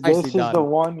 this Nicely is the done.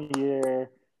 one year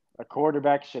a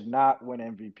quarterback should not win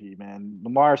MVP, man.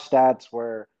 Lamar's stats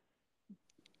were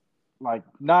like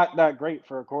not that great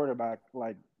for a quarterback,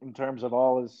 like in terms of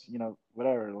all his,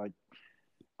 whatever. Like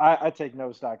I take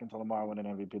no stock until Lamar win an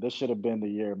MVP. This should have been the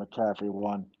year McCaffrey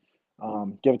won.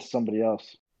 Give it to somebody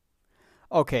else.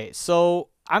 Okay, so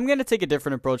I'm going to take a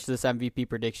different approach to this MVP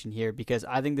prediction here because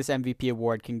I think this MVP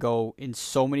award can go in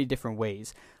so many different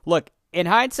ways. Look, in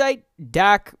hindsight,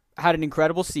 Dak had an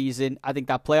incredible season. I think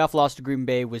that playoff loss to Green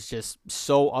Bay was just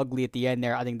so ugly at the end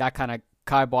there. I think that kind of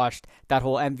kiboshed that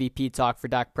whole MVP talk for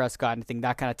Dak Prescott, and I think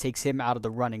that kind of takes him out of the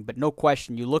running. But no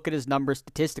question, you look at his numbers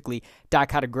statistically,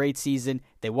 Dak had a great season.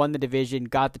 They won the division,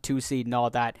 got the 2 seed and all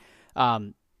that.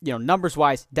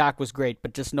 Numbers-wise, Dak was great,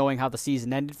 but just knowing how the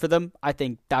season ended for them, I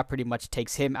think that pretty much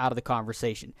takes him out of the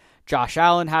conversation. Josh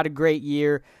Allen had a great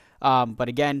year, but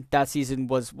again, that season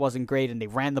wasn't great, and they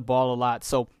ran the ball a lot,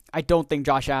 so I don't think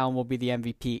Josh Allen will be the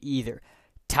MVP either.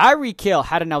 Tyreek Hill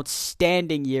had an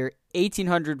outstanding year,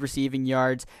 1,800 receiving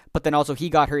yards, but then also he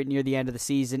got hurt near the end of the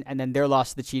season, and then their loss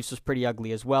to the Chiefs was pretty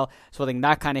ugly as well, so I think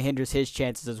that kind of hinders his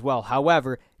chances as well.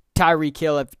 However, Tyreek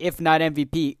Hill, if not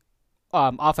MVP,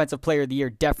 Offensive Player of the Year,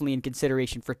 definitely in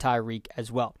consideration for Tyreek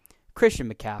as well. Christian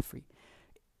McCaffrey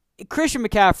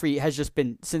has just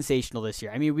been sensational this year.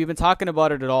 I mean, we've been talking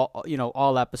about it at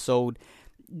all episode.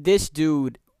 This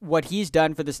dude, what he's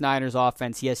done for this Niners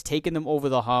offense, he has taken them over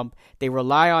the hump. They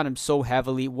rely on him so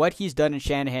heavily. What he's done in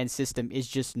Shanahan's system is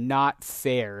just not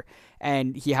fair.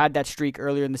 And he had that streak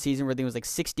earlier in the season where there was like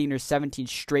 16 or 17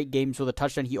 straight games with a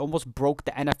touchdown. He almost broke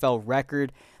the NFL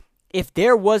record. If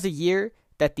there was a year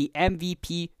that the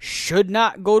MVP should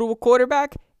not go to a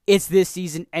quarterback, it's this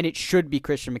season, and it should be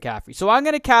Christian McCaffrey. So I'm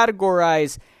going to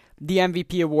categorize the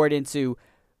MVP award into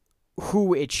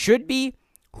who it should be,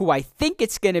 who I think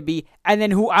it's going to be, and then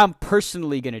who I'm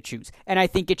personally going to choose. And I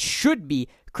think it should be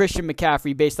Christian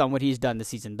McCaffrey based on what he's done this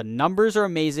season. The numbers are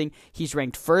amazing. He's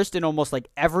ranked first in almost like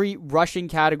every rushing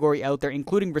category out there,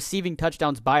 including receiving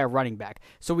touchdowns by a running back.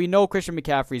 So we know Christian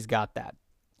McCaffrey's got that.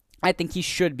 I think he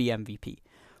should be MVP.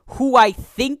 Who I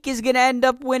think is going to end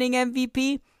up winning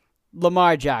MVP?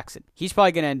 Lamar Jackson. He's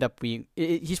probably going to end up winning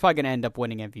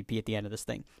MVP at the end of this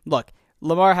thing. Look,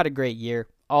 Lamar had a great year.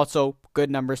 Also, good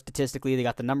numbers statistically. They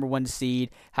got the number 1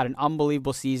 seed, had an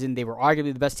unbelievable season. They were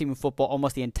arguably the best team in football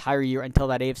almost the entire year until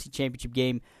that AFC Championship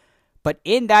game. But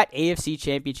in that AFC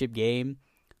Championship game,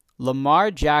 Lamar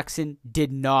Jackson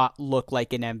did not look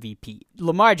like an MVP.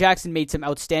 Lamar Jackson made some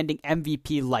outstanding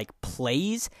MVP-like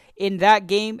plays in that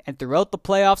game, and throughout the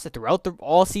playoffs and throughout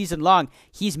all season long,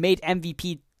 he's made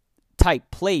MVP-type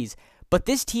plays. But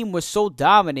this team was so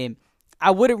dominant,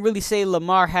 I wouldn't really say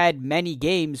Lamar had many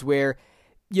games where,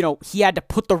 he had to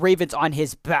put the Ravens on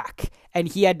his back, and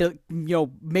he had to,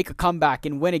 make a comeback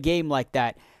and win a game like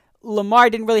that. Lamar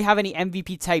didn't really have any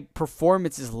MVP-type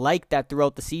performances like that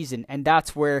throughout the season, and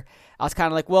that's where I was kind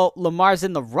of like, well, Lamar's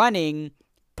in the running,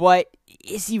 but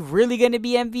is he really going to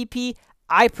be MVP?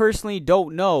 I personally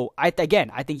don't know. I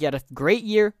think he had a great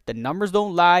year. The numbers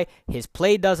don't lie. His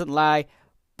play doesn't lie.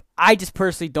 I just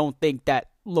personally don't think that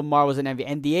Lamar was an MVP,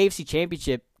 and the AFC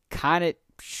Championship kind of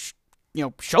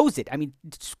shows it. I mean,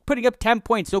 putting up 10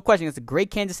 points, no question. It's a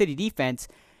great Kansas City defense.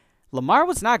 Lamar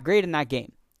was not great in that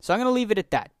game. So I'm going to leave it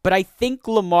at that. But I think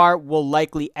Lamar will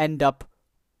likely end up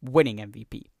winning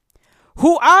MVP.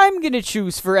 Who I'm going to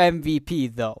choose for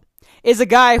MVP, though, is a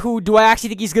guy who, do I actually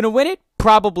think he's going to win it?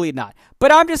 Probably not.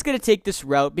 But I'm just going to take this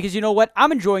route because you know what?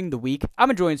 I'm enjoying the week.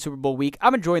 I'm enjoying Super Bowl week.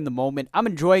 I'm enjoying the moment. I'm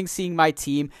enjoying seeing my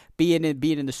team being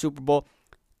in the Super Bowl.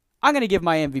 I'm going to give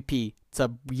my MVP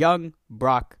to young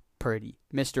Brock Purdy,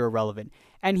 Mr. Irrelevant.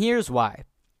 And here's why.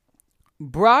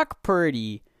 Brock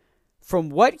Purdy, from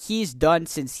what he's done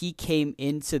since he came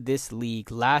into this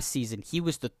league last season, he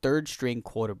was the 3rd string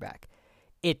quarterback.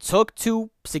 It took 2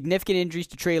 significant injuries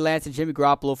to Trey Lance and Jimmy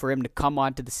Garoppolo for him to come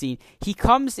onto the scene. He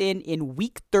comes in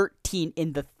week 13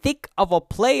 in the thick of a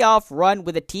playoff run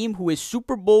with a team who is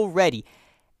Super Bowl ready,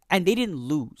 and they didn't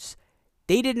lose.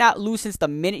 They did not lose since the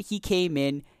minute he came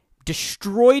in,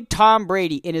 destroyed Tom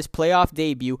Brady in his playoff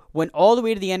debut, went all the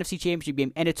way to the NFC Championship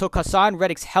game, and it took Hassan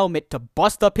Reddick's helmet to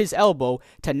bust up his elbow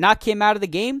to knock him out of the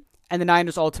game, and the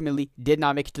Niners ultimately did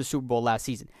not make it to the Super Bowl last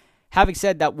season. Having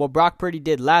said that, what Brock Purdy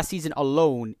did last season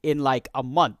alone in like a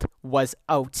month was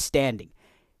outstanding.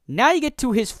 Now you get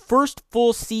to his first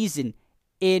full season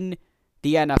in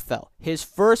the NFL. His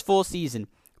first full season,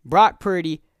 Brock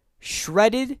Purdy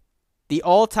shredded the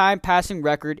all-time passing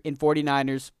record in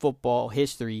 49ers football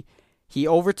history. He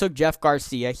overtook Jeff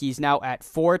Garcia. He's now at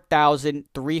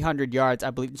 4,300 yards, I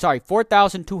believe. Sorry,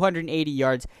 4,280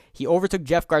 yards. He overtook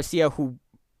Jeff Garcia, who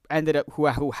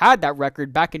had that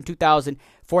record back in 2000,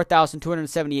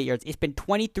 4,278 yards. It's been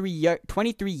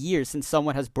 23 years since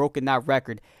someone has broken that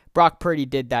record. Brock Purdy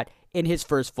did that in his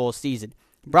first full season.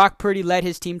 Brock Purdy led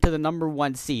his team to the number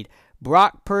 1 seed.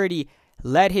 Brock Purdy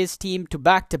led his team to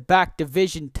back-to-back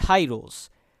division titles.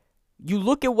 You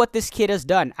look at what this kid has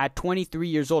done at 23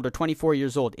 years old or 24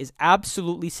 years old is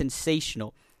absolutely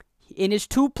sensational. In his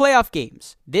 2 playoff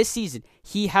games this season,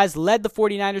 he has led the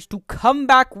 49ers to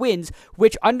comeback wins,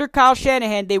 which under Kyle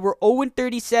Shanahan, they were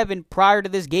 0-37 prior to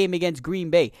this game against Green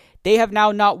Bay. They have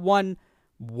now not won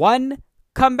 1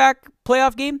 comeback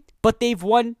playoff game, but they've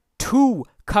won 2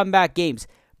 comeback games.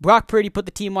 Brock Purdy put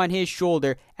the team on his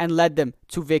shoulder and led them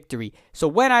to victory. So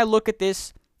when I look at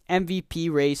this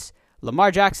MVP race,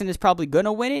 Lamar Jackson is probably going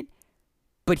to win it,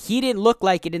 but he didn't look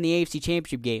like it in the AFC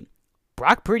Championship game.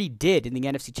 Brock Purdy did in the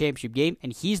NFC Championship game,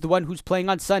 and he's the one who's playing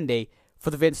on Sunday for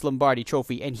the Vince Lombardi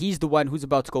Trophy, and he's the one who's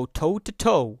about to go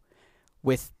toe-to-toe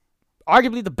with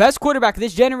arguably the best quarterback of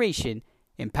this generation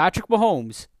in Patrick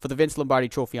Mahomes for the Vince Lombardi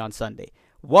Trophy on Sunday.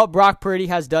 What Brock Purdy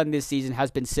has done this season has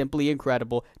been simply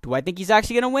incredible. Do I think he's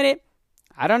actually going to win it?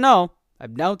 I don't know.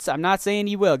 I'm not saying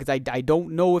he will, because I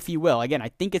don't know if he will. Again, I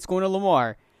think it's going to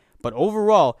Lamar. But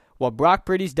overall, what Brock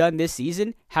Purdy's done this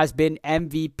season has been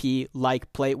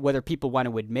MVP-like play, whether people want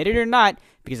to admit it or not,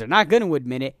 because they're not going to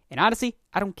admit it. And honestly,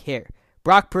 I don't care.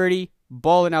 Brock Purdy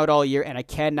balling out all year, and I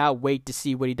cannot wait to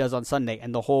see what he does on Sunday,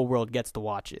 and the whole world gets to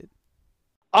watch it.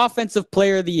 Offensive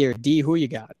Player of the Year. D, who you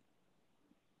got?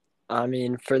 I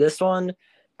mean, for this one,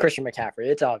 Christian McCaffrey.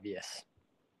 It's obvious.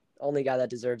 Only guy that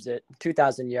deserves it.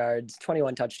 2,000 yards,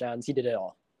 21 touchdowns. He did it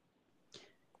all.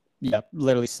 Yep,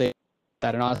 literally say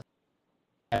that. And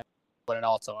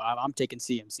also, I'm taking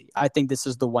CMC. I think this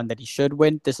is the one that he should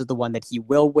win. This is the one that he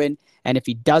will win. And if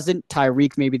he doesn't,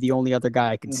 Tyreek may be the only other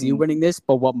guy I can see winning this.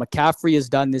 But what McCaffrey has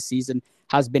done this season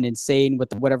has been insane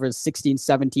with whatever 16,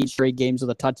 17 straight games with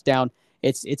a touchdown.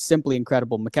 It's simply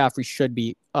incredible. McCaffrey should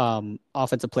be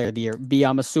Offensive Player of the Year. B,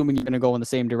 I'm assuming you're going to go in the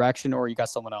same direction, or you got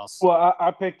someone else? Well,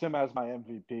 I picked him as my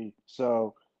MVP,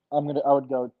 so I would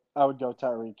go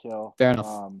Tyreek Hill. Fair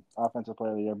enough. Offensive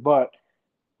Player of the Year, but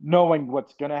knowing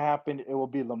what's going to happen, it will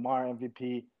be Lamar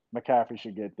MVP. McCaffrey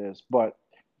should get this. But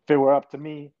if it were up to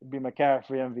me, it'd be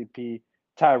McCaffrey MVP,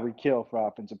 Tyreek Hill for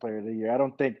Offensive Player of the Year. I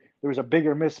don't think there was a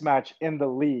bigger mismatch in the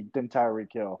league than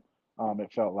Tyreek Hill.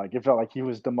 It felt like he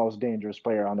was the most dangerous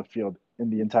player on the field in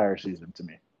the entire season to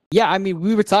me. Yeah, I mean,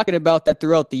 we were talking about that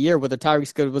throughout the year, whether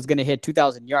Tyreek was going to hit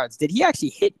 2,000 yards. Did he actually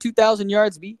hit 2,000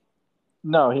 yards, B?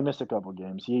 No, he missed a couple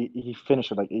games. He finished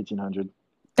with like 1,800.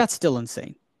 That's still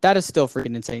insane. That is still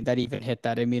freaking insane that he even hit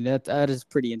that. I mean, that is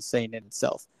pretty insane in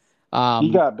itself.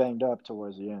 He got banged up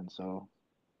towards the end, so.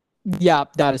 Yeah,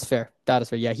 that is fair.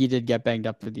 Yeah, he did get banged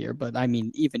up for the year, but I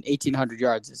mean, even 1,800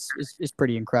 yards is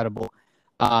pretty incredible.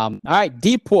 All right,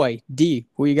 Depoy. D,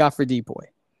 who you got for Depoy?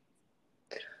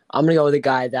 I'm going to go with a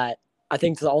guy that I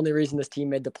think is the only reason this team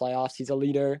made the playoffs. He's a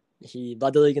leader. He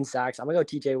led the league in sacks. I'm going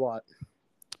to go TJ Watt.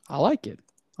 I like it.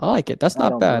 That's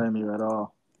not bad. I don't blame you at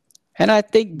all. And I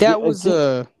think that was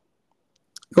a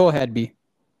 – go ahead, B.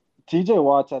 TJ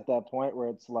Watt's at that point where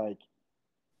it's like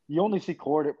you only see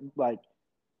it's like,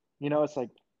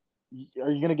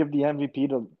 are you going to give the MVP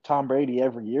to Tom Brady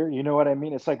every year? You know what I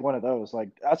mean? It's like one of those. Like,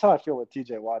 that's how I feel with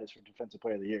TJ Watt is for Defensive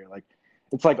Player of the Year. Like,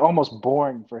 it's like almost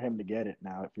boring for him to get it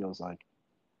now, it feels like.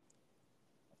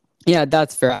 Yeah,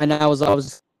 that's fair. And I was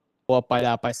up by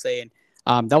that by saying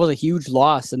that was a huge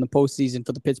loss in the postseason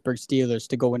for the Pittsburgh Steelers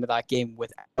to go into that game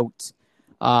without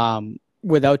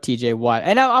TJ Watt.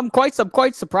 And I'm quite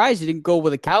surprised you didn't go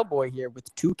with a Cowboy here,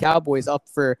 with 2 Cowboys up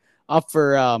for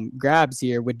grabs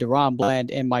here with Deron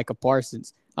Bland and Micah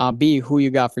Parsons. B, who you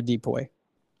got for Depoy?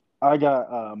 I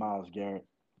got Myles Garrett.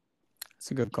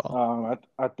 That's a good call.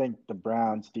 I think the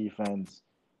Browns defense,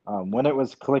 when it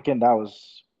was clicking, that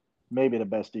was maybe the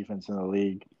best defense in the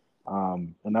league.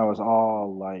 And that was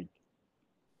all like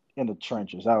in the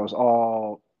trenches. That was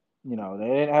all, they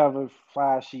didn't have a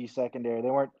flashy secondary.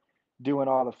 They weren't doing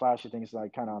all the flashy things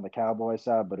like kind of on the Cowboy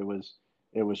side, but it was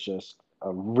just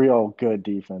a real good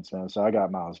defense, man. So I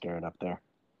got Myles Garrett up there.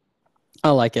 I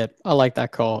like it. I like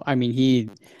that call. I mean,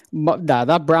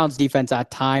 that Browns defense at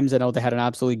times, I know they had an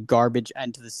absolutely garbage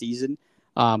end to the season,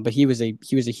 but he was a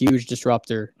huge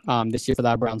disruptor this year for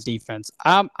that Browns defense.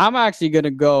 I'm actually gonna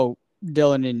go,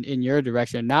 Dylan, in your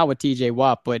direction now with TJ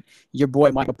Watt, but your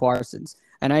boy Micah Parsons.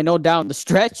 And I know down the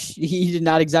stretch he did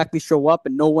not exactly show up,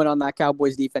 and no one on that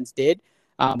Cowboys defense did.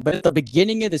 But at the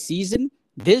beginning of the season,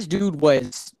 This dude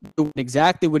was doing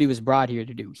exactly what he was brought here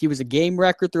to do. He was a game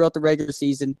wrecker throughout the regular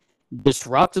season,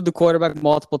 disrupted the quarterback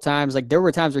multiple times. Like there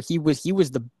were times where he was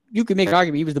the you could make an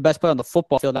argument he was the best player on the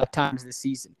football field at times this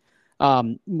season.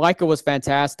 Micah was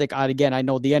fantastic. Again, I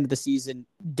know the end of the season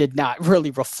did not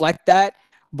really reflect that,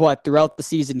 but throughout the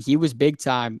season he was big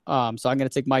time. So I'm going to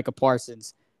take Micah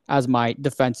Parsons as my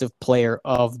defensive player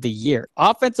of the year.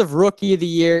 Offensive rookie of the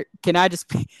year. Can I just?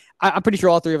 I'm pretty sure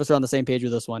all three of us are on the same page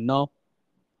with this one. No.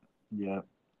 Yeah.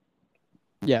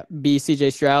 Yeah. B.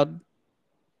 C.J. Stroud.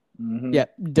 Mm-hmm. Yeah.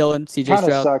 Dylan. C.J. Kind of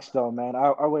Stroud. sucks though, man.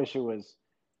 I wish it was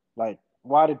like,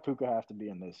 why did Puka have to be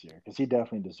in this year? Because he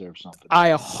definitely deserves something.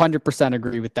 I 100%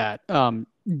 agree with that.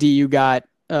 D. You got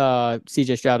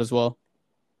C.J. Stroud as well.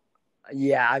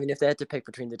 Yeah, I mean, if they had to pick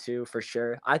between the two, for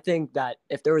sure. I think that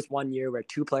if there was one year where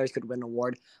two players could win an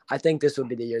award, I think this would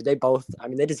be the year. They both, I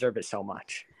mean, they deserve it so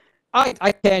much.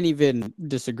 I can't even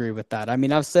disagree with that. I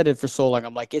mean, I've said it for so long.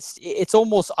 I'm like, it's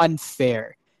almost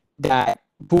unfair that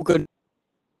Puka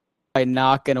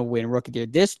not going to win Rookie of the Year.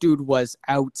 This dude was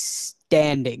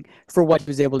outstanding for what he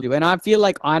was able to do. And I feel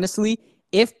like, honestly,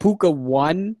 if Puka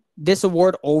won this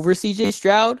award over C.J.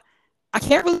 Stroud, I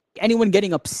can't really see anyone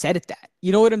getting upset at that.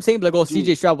 You know what I'm saying? Like, oh,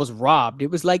 C.J. Stroud was robbed.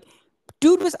 It was like,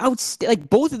 dude was outstanding. Like,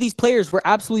 both of these players were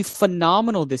absolutely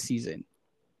phenomenal this season.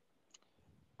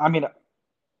 I mean,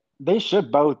 they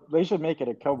should make it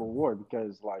a co-award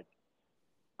because, like,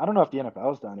 I don't know if the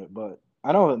NFL's done it, but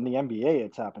I know in the NBA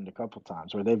it's happened a couple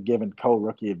times where they've given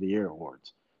co-rookie of the year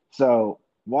awards. So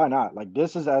why not? Like,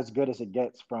 this is as good as it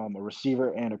gets from a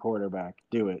receiver and a quarterback.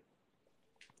 Do it.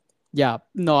 Yeah,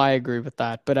 no, I agree with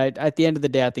that. But at the end of the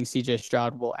day, I think C.J.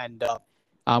 Stroud will end up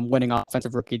winning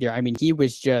Offensive Rookie of the Year. I mean, he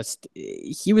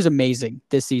was amazing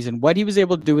this season. What he was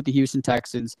able to do with the Houston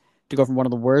Texans to go from one of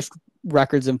the worst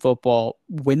records in football,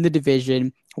 win the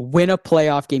division, win a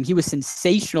playoff game. He was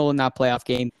sensational in that playoff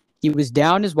game. He was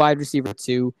down as wide receiver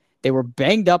 2. They were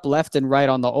banged up left and right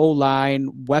on the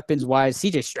O-line, weapons-wise.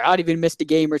 C.J. Stroud even missed a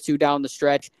game or two down the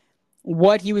stretch.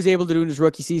 What he was able to do in his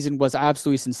rookie season was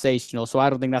absolutely sensational. So I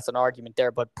don't think that's an argument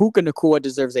there. But Puka Nacua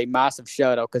deserves a massive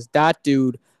shout out because that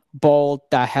dude balled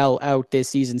the hell out this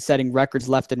season, setting records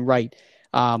left and right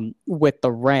with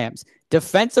the Rams.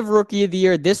 Defensive Rookie of the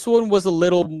Year. This one was a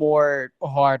little more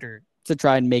harder to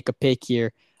try and make a pick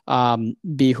here.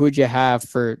 B, who'd you have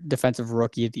for Defensive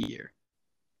Rookie of the Year?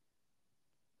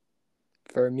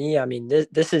 For me, I mean,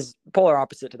 this is polar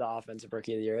opposite to the Offensive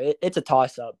Rookie of the Year. It's a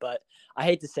toss-up, but I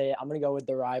hate to say it. I'm going to go with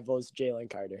the rivals, Jalen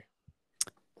Carter.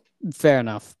 Fair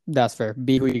enough. That's fair.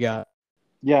 B, who you got?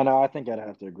 Yeah, no, I think I'd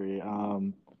have to agree.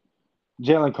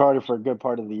 Jalen Carter for a good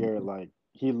part of the year, like,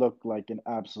 he looked like an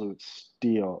absolute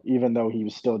steal, even though he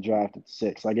was still drafted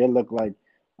 6. Like, it looked like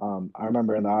I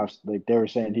remember in the off, like they were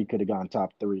saying he could have gone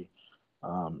top 3,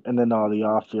 and then all the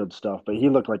off-field stuff. But he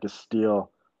looked like a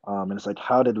steal, and it's like,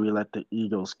 how did we let the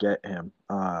Eagles get him?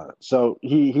 So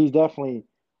he's definitely,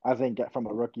 I think, from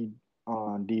a rookie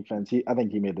on defense, I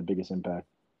think he made the biggest impact.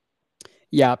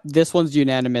 Yeah, this one's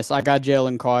unanimous. I got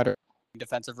Jalen Carter,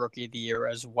 Defensive Rookie of the Year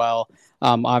as well.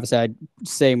 Obviously,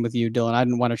 same with you, Dylan. I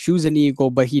didn't want to choose an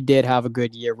Eagle, but he did have a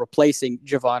good year, replacing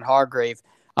Javon Hargrave.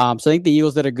 So I think the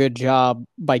Eagles did a good job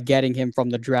by getting him from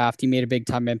the draft. He made a big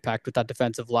time impact with that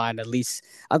defensive line, at least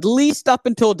up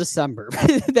until December.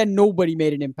 Then nobody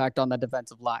made an impact on that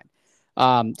defensive line.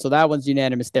 So that one's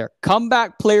unanimous there.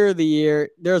 Comeback Player of the Year.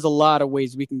 There's a lot of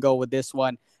ways we can go with this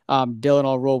one. Dylan,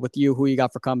 I'll roll with you. Who you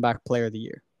got for Comeback Player of the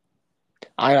Year?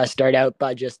 I'm going to start out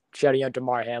by just shouting out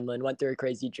Damar Hamlin. Went through a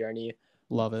crazy journey.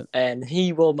 Love it. And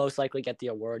he will most likely get the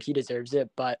award. He deserves it.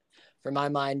 But for my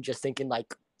mind, just thinking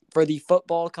like for the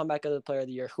football comeback of the Player of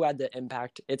the Year, who had the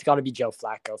impact, it's got to be Joe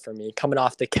Flacco for me. Coming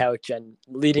off the couch and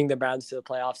leading the Browns to the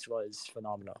playoffs was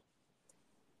phenomenal.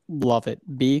 Love it.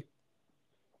 B?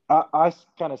 I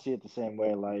kind of see it the same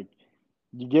way. Like,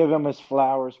 you give him his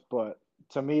flowers, but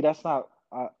to me, that's not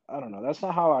I don't know. That's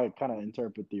not how I kind of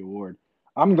interpret the award.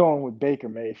 I'm going with Baker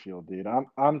Mayfield, dude.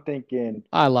 I'm thinking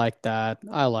I like that.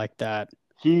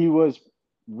 He was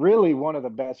really one of the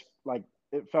best. Like,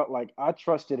 it felt like I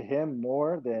trusted him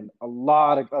more than a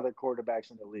lot of other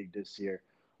quarterbacks in the league this year.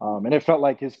 And it felt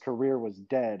like his career was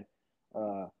dead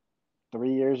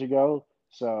 3 years ago.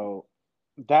 So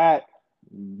that,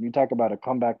 you talk about a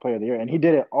comeback player of the year, and he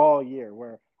did it all year,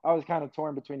 where I was kind of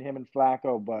torn between him and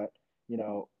Flacco, but, you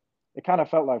know, it kind of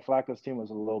felt like Flacco's team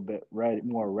was a little bit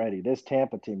more ready. This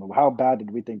Tampa team, how bad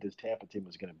did we think this Tampa team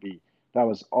was going to be? That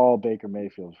was all Baker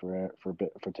Mayfield for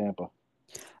Tampa.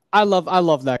 I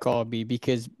love that call, B,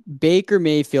 because Baker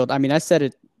Mayfield, I mean, I said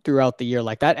it throughout the year,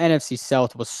 like that NFC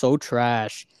South was so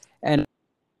trash. And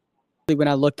when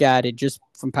I look at it, just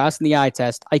from passing the eye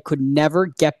test, I could never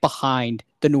get behind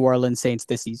the New Orleans Saints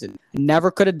this season.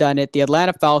 Never could have done it. The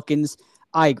Atlanta Falcons,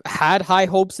 I had high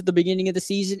hopes at the beginning of the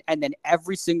season, and then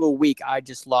every single week I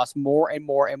just lost more and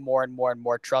more and more and more and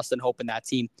more trust and hope in that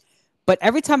team. But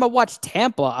every time I watch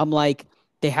Tampa, I'm like,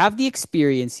 they have the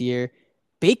experience here.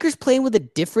 Baker's playing with a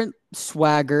different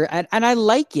swagger, and I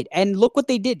like it. And look what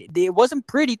they did. It wasn't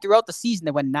pretty throughout the season.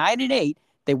 They went 9-8.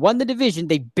 They won the division.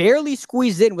 They barely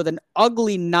squeezed in with an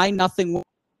ugly 9-0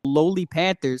 lowly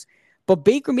Panthers. But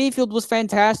Baker Mayfield was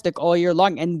fantastic all year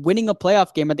long, and winning a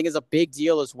playoff game, I think, is a big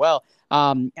deal as well.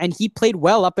 And he played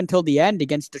well up until the end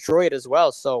against Detroit as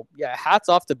well. So, yeah, hats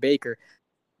off to Baker.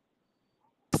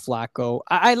 Flacco.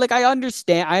 I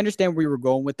understand where you were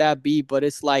going with that, B, but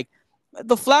it's like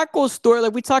the Flacco story,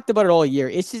 like we talked about it all year.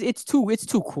 It's too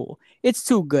cool. It's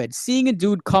too good. Seeing a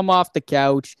dude come off the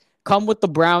couch, come with the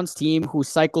Browns team who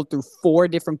cycled through 4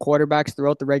 different quarterbacks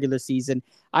throughout the regular season.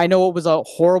 I know it was a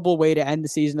horrible way to end the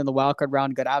season in the wildcard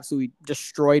round, got absolutely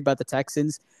destroyed by the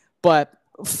Texans, but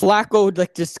Flacco,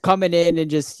 like, just coming in and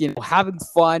just, having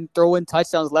fun, throwing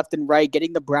touchdowns left and right,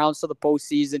 getting the Browns to the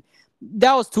postseason.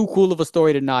 That was too cool of a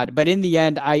story to not. But in the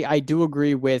end, I do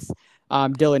agree with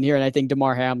Dylan here, and I think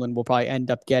DeMar Hamlin will probably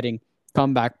end up getting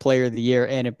comeback player of the year.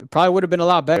 And it probably would have been a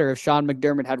lot better if Sean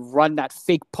McDermott had run that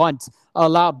fake punt a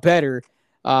lot better,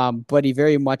 but he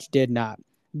very much did not.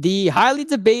 The highly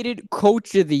debated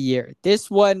coach of the year.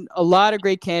 This one, a lot of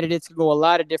great candidates can go a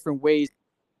lot of different ways.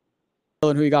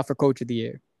 Dylan, who you got for coach of the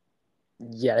year?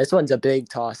 Yeah, this one's a big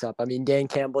toss-up. I mean, Dan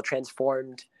Campbell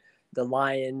transformed the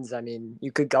Lions. I mean,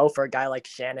 you could go for a guy like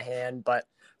Shanahan, but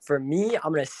for me,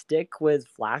 I'm going to stick with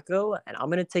Flacco, and I'm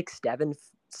going to take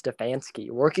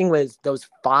Stefanski. Working with those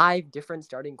 5 different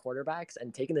starting quarterbacks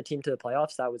and taking the team to the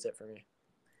playoffs, that was it for me.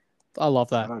 I love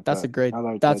that. That's a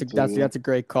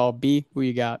great call. B, who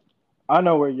you got? I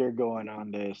know where you're going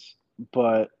on this,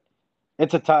 but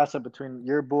it's a toss-up between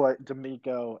your boy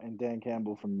D'Amico and Dan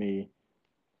Campbell for me.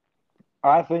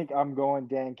 I think I'm going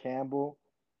Dan Campbell.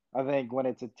 I think when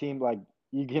it's a team, like,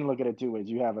 you can look at it 2 ways.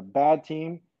 You have a bad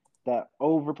team that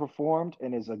overperformed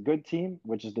and is a good team,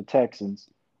 which is the Texans,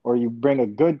 or you bring a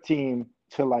good team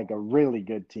to, like, a really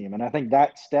good team. And I think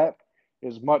that step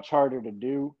is much harder to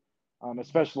do,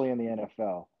 especially in the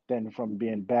NFL, than from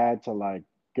being bad to, like,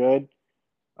 good.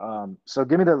 So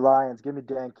give me the Lions, give me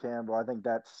Dan Campbell. I think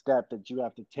that step that you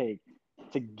have to take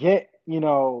to get,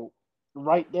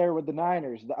 right there with the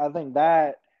Niners, I think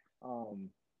that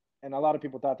and a lot of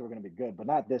people thought they were going to be good, but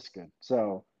not this good.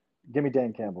 So give me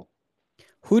Dan Campbell.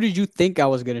 Who did you think I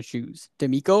was going to choose?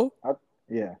 D'Amico?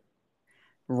 Yeah.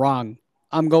 Wrong.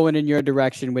 I'm going in your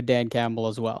direction with Dan Campbell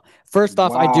as well. First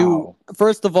of all, I do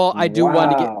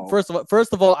want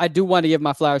to give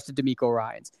my flowers to D'Amico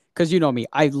Ryans, because you know me,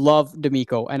 I love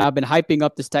D'Amico, and I've been hyping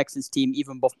up this Texans team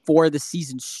even before the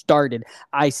season started.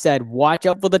 I said, watch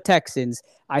out for the Texans.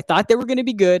 I thought they were going to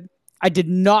be good. I did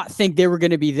not think they were going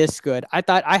to be this good. I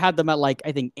thought I had them at, like,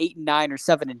 I think 8-9 or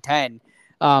 7-10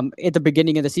 at the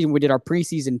beginning of the season. We did our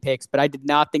preseason picks, but I did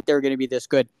not think they were going to be this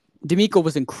good. D'Amico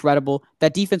was incredible.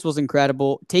 That defense was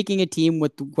incredible. Taking a team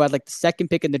who had, like, the 2nd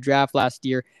pick in the draft last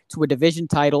year to a division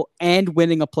title and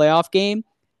winning a playoff game,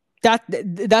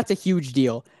 that's a huge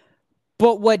deal.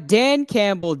 But what Dan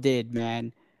Campbell did,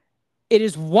 man, it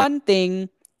is one thing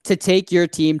to take your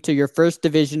team to your first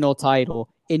divisional title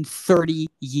in 30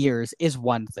 years is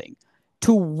one thing.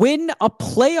 To win a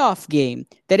playoff game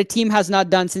that a team has not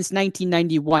done since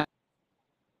 1991,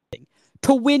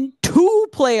 to win 2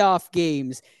 playoff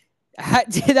games,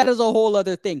 that is a whole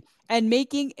other thing. And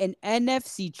making an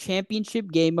NFC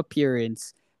Championship game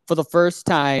appearance for the first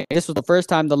time. This was the first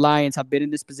time the Lions have been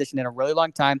in this position in a really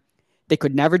long time. They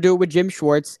could never do it with Jim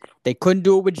Schwartz. They couldn't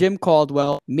do it with Jim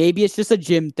Caldwell. Maybe it's just a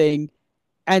Jim thing.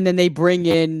 And then they bring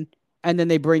in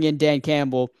Dan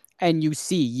Campbell, and you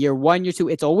see year 1, year 2.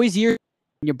 It's always year.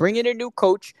 You bring in a new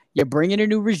coach. You bring in a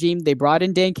new regime. They brought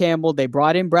in Dan Campbell. They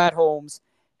brought in Brad Holmes,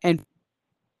 and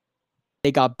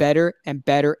they got better and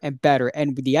better and better.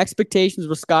 And the expectations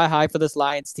were sky high for this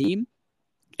Lions team.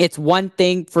 It's one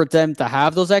thing for them to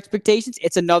have those expectations.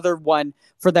 It's another one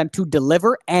for them to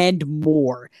deliver and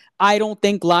more. I don't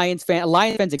think Lions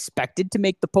fans expected to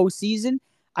make the postseason.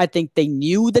 I think they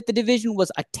knew that the division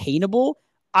was attainable.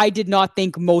 I did not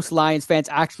think most Lions fans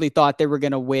actually thought they were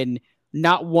going to win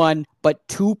not 1, but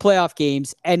 2 playoff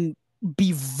games and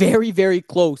be very, very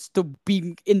close to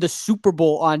being in the Super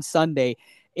Bowl on Sunday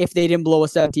if they didn't blow a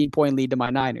 17-point lead to my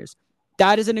Niners.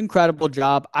 That is an incredible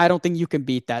job. I don't think you can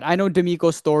beat that. I know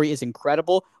D'Amico's story is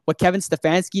incredible. What Kevin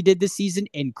Stefanski did this season,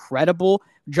 incredible.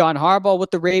 John Harbaugh with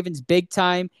the Ravens, big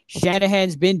time.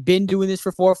 Shanahan's been doing this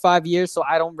for 4 or 5 years, so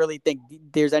I don't really think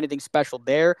there's anything special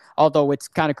there, although it's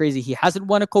kind of crazy he hasn't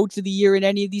won a Coach of the Year in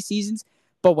any of these seasons.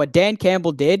 But what Dan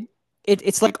Campbell did,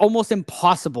 it's like almost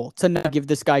impossible to not give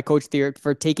this guy Coach of the Year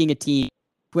for taking a team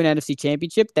to an NFC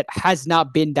Championship that has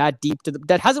not been that deep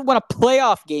that hasn't won a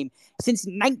playoff game since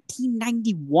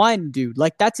 1991, dude.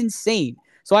 Like, that's insane.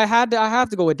 So I have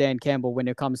to go with Dan Campbell when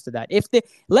it comes to that.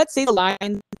 Let's say the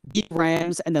Lions beat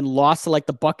Rams and then lost to like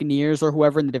the Buccaneers or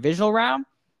whoever in the divisional round,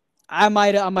 I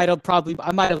might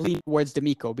have leaned towards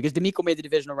D'Amico because D'Amico made the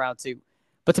divisional round too.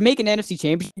 But to make an NFC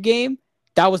Championship game,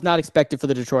 that was not expected for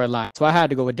the Detroit Lions. So I had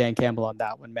to go with Dan Campbell on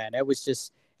that one, man. I was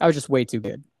just way too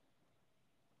good.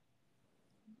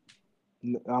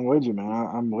 I'm with you, man.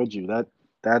 I'm with you.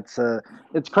 That's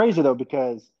it's crazy though,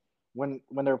 because when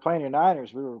they were playing your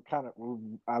Niners, we were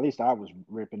at least I was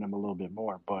ripping them a little bit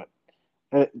more. But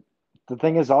the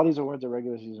thing is, all these awards are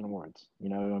regular season awards. You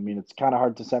know, I mean, it's kind of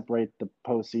hard to separate the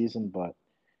postseason, but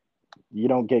you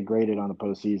don't get graded on the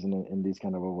postseason in these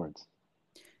kind of awards.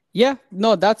 Yeah,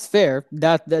 no, that's fair.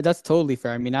 That's totally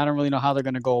fair. I mean, I don't really know how they're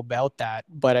gonna go about that,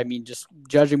 but I mean, just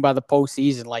judging by the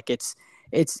postseason, like it's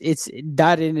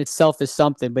that in itself is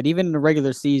something. But even in the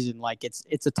regular season, like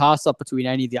it's a toss up between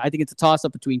any of the. I think it's a toss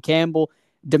up between Campbell,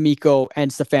 D'Amico,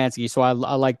 and Stefanski. So I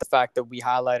like the fact that we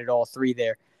highlighted all three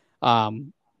there.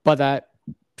 But that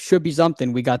should be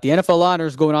something. We got the NFL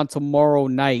honors going on tomorrow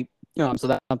night. So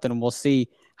that's something, and we'll see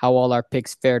how all our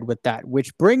picks fared with that.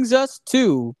 Which brings us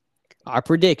to our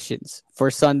predictions for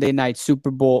Sunday night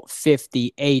Super Bowl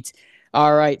 58.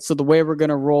 All right, so the way we're going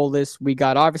to roll this, we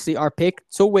got obviously our pick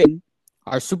to win,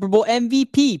 our Super Bowl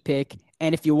MVP pick,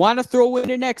 and if you want to throw in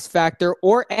an X factor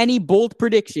or any bold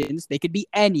predictions, they could be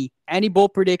any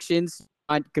bold predictions.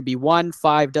 It could be 1,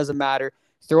 5, doesn't matter.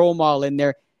 Throw them all in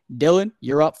there. Dylan,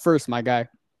 you're up first, my guy.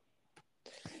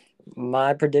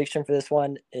 My prediction for this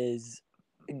one is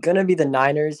going to be the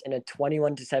Niners in a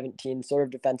 21-17 sort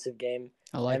of defensive game.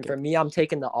 For me, I'm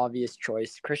taking the obvious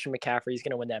choice. Christian McCaffrey is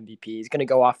going to win the MVP. He's going to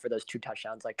go off for those 2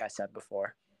 touchdowns, like I said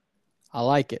before. I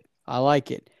like it.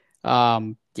 Yeah,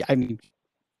 I mean,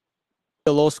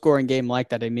 a low-scoring game like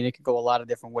that, I mean, it could go a lot of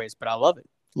different ways, but I love it.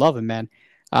 Love it, man.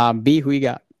 B, who you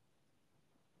got?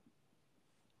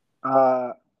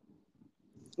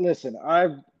 Listen,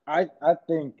 I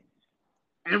think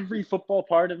every football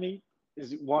part of me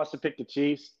wants to pick the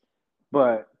Chiefs,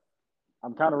 but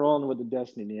I'm kind of rolling with the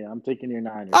destiny here. I'm taking your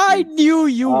Niners. I knew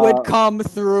you would come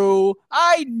through.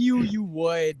 I knew you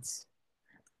would.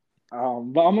 But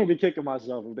I'm gonna be kicking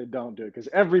myself if they don't do it, because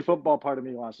every football part of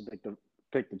me wants to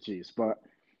pick the Chiefs. But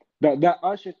that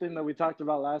Usher thing that we talked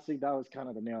about last week, that was kind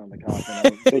of the nail in the coffin. I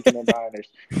was taking the Niners.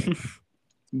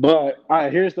 But all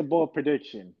right, here's the bold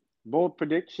prediction. Bold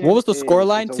prediction. What was the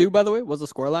scoreline too, by the way? What was the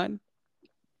scoreline?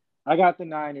 I got the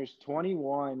Niners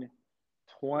 21-17.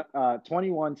 Well,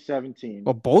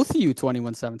 both of you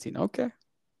 21-17. Okay.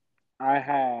 I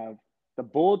have the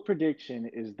bold prediction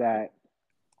is that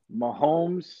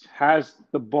Mahomes has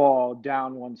the ball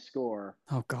down 1 score.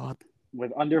 Oh, God.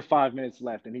 With under 5 minutes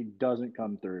left, and he doesn't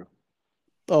come through.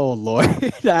 Oh, Lord.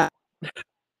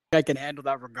 I can handle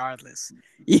that regardless.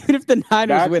 Even if the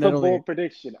Niners win. That's the bold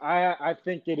prediction. I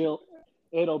think it'll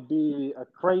be a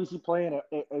crazy play, and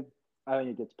I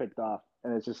think it gets picked off.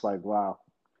 And it's just like, wow.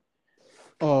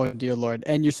 Oh, dear Lord.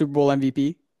 And your Super Bowl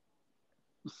MVP?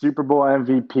 Super Bowl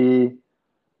MVP.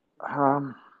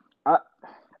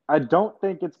 I don't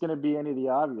think it's going to be any of the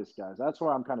obvious guys. That's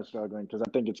where I'm kind of struggling, because I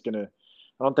don't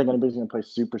think anybody's going to play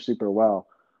super, super well.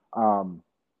 I'm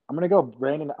going to go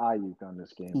Brandon Ayuk on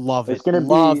this game. Love it. It's going to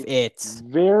Love be it.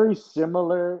 very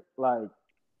similar. Like,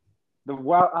 the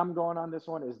route I'm going on this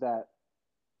one is that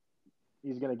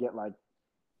he's going to get like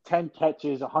 10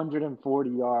 catches, 140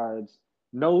 yards,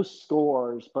 no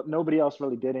scores, but nobody else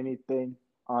really did anything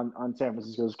on San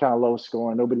Francisco. It was kind of low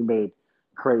scoring. Nobody made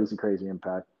crazy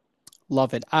impact.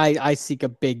 Love it. I seek a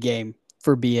big game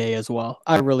for BA as well.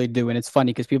 I really do. And it's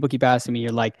funny because people keep asking me,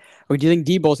 you're like, oh, do you think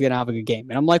Debo's going to have a good game?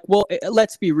 And I'm like, well,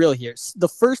 let's be real here. The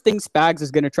first thing Spags is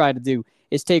going to try to do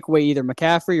is take away either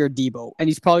McCaffrey or Debo. And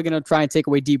he's probably going to try and take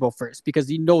away Debo first because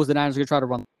he knows the Niners are going to try to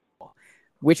run the ball,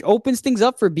 which opens things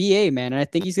up for BA, man. And I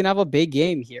think he's going to have a big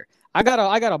game here. I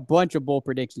got a bunch of bold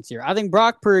predictions here. I think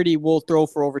Brock Purdy will throw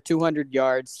for over 200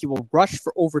 yards. He will rush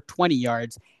for over 20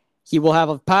 yards. He will have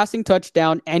a passing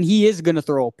touchdown, and he is going to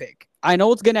throw a pick. I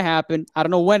know it's going to happen. I don't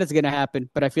know when it's going to happen,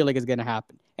 but I feel like it's going to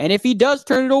happen. And if he does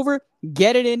turn it over,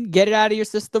 get it in, get it out of your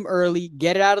system early,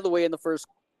 get it out of the way in the first.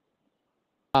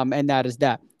 And that is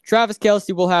that. Travis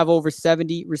Kelce will have over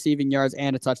 70 receiving yards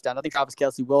and a touchdown. I think Travis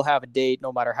Kelce will have a day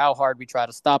no matter how hard we try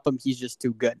to stop him. He's just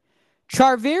too good.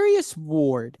 Charvarius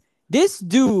Ward, this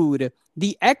dude,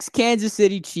 the ex-Kansas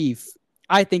City Chief,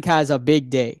 I think has a big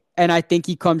day. And I think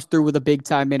he comes through with a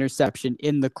big-time interception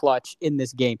in the clutch in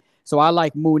this game. So I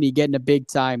like Mooney getting a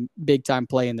big-time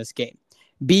play in this game.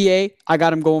 BA, I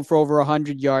got him going for over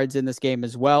 100 yards in this game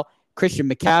as well. Christian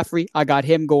McCaffrey, I got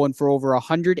him going for over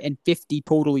 150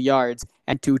 total yards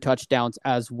and 2 touchdowns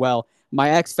as well. My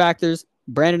X factors,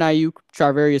 Brandon Ayuk,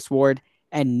 Charvarius Ward,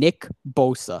 and Nick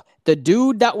Bosa. The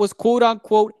dude that was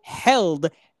quote-unquote held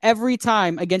every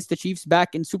time against the Chiefs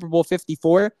back in Super Bowl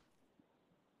 54.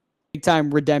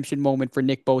 Big-time redemption moment for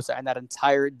Nick Bosa and that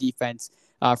entire defense,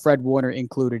 Fred Warner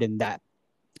included in that.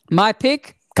 My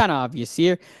pick, kind of obvious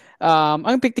here. I'm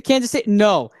going to pick the Kansas City.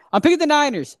 No, I'm picking the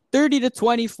Niners.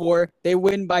 30-24. They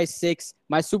win by 6.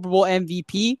 My Super Bowl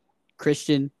MVP,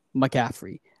 Christian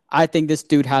McCaffrey. I think this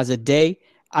dude has a day.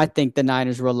 I think the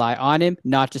Niners rely on him,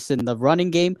 not just in the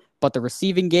running game, but the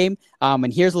receiving game.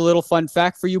 And here's a little fun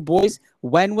fact for you boys.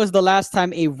 When was the last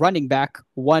time a running back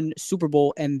won Super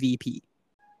Bowl MVP?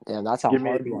 Damn, that's a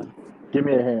hard one. Give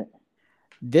me a hint.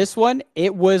 This one,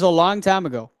 it was a long time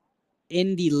ago.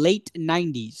 In the late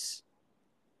 90s.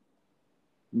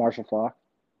 Marshall Faulk.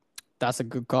 That's a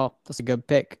good call. That's a good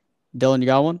pick. Dylan, you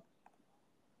got one?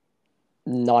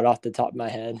 Not off the top of my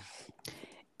head.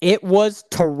 It was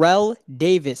Terrell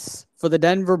Davis for the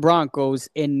Denver Broncos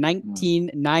in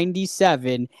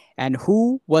 1997. And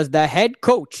who was the head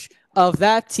coach of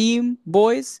that team,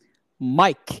 boys?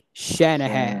 Mike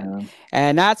Shanahan.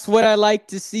 And that's what I like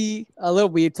to see a little.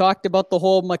 We talked about the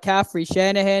whole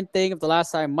McCaffrey-Shanahan thing of the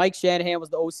last time Mike Shanahan was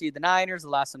the OC of the Niners, the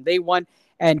last time they won.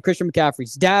 And Christian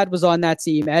McCaffrey's dad was on that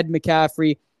team, Ed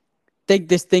McCaffrey. Think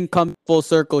this thing comes full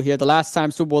circle here. The last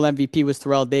time Super Bowl MVP was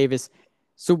Terrell Davis.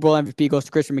 Super Bowl MVP goes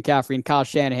to Christian McCaffrey, and Kyle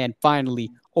Shanahan finally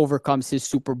overcomes his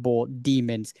Super Bowl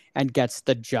demons and gets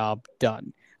the job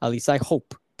done. At least I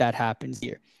hope that happens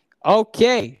here.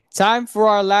 Okay, time for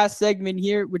our last segment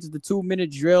here, which is the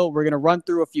 2-minute drill. We're going to run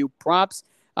through a few prompts.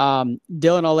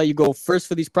 Dylan, I'll let you go first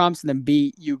for these prompts, and then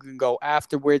B, you can go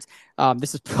afterwards.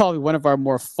 This is probably one of our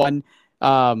more fun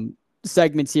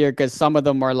segments here because some of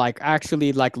them are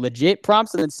actually legit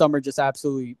prompts, and then some are just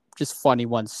absolutely just funny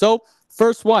ones. So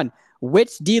first one,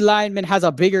 which D lineman has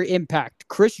a bigger impact?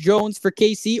 Chris Jones for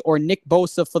KC or Nick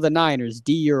Bosa for the Niners?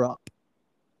 D, you're up.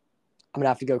 I'm going to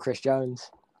have to go Chris Jones.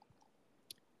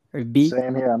 Or B?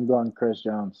 Same here. I'm going Chris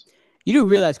Jones. You do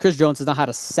realize Chris Jones has not had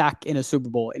a sack in a Super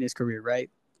Bowl in his career, right?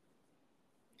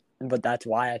 But that's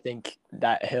why I think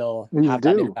that he'll have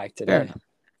that impact today.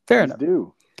 Fair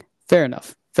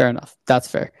enough.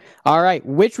 That's fair. All right.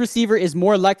 Which receiver is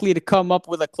more likely to come up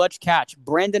with a clutch catch?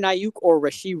 Brandon Ayuk or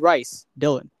Rashee Rice?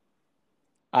 Dylan.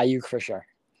 Ayuk for sure.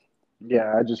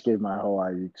 Yeah, I just gave my whole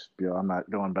Ayuk spiel. I'm not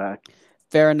going back.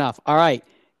 Fair enough. All right.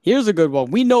 Here's a good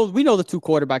one. We know the two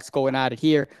quarterbacks going at it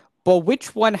here, but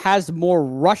which one has more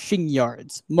rushing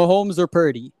yards, Mahomes or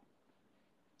Purdy?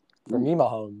 For me,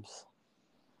 Mahomes.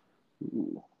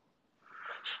 Ooh.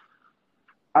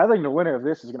 I think the winner of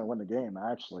this is going to win the game.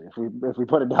 Actually, if we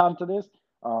put it down to this,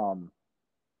 I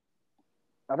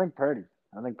think Purdy.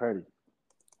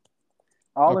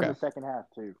 All in the second half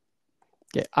too.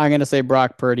 Yeah, I'm going to say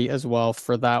Brock Purdy as well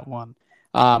for that one.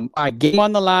 All right, game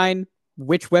on the line.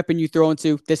 Which weapon you throw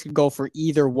into? This could go for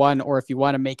either one, or if you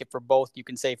want to make it for both, you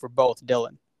can say for both.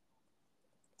 Dylan.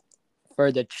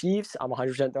 For the Chiefs, I'm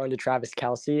 100% throwing to Travis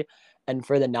Kelce. And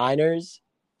for the Niners,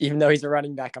 even though he's a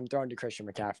running back, I'm throwing to Christian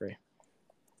McCaffrey.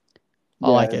 I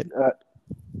like it.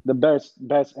 The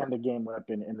best end of game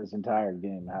weapon in this entire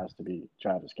game has to be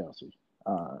Travis Kelce.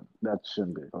 That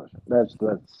shouldn't be a question.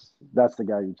 That's the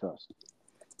guy you trust.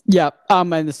 Yeah,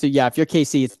 and so if you're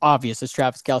KC, it's obvious it's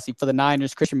Travis Kelce. For the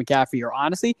Niners, Christian McCaffrey, or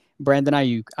honestly, Brandon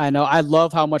Ayuk. I know I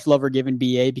love how much love we're giving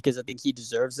BA because I think he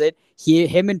deserves it.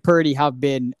 Him and Purdy have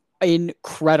been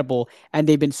incredible, and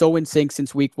they've been so in sync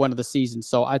since week 1 of the season.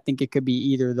 So I think it could be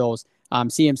either of those,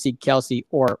 CMC Kelce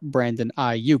or Brandon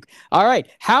Ayuk. All right,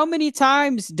 how many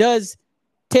times does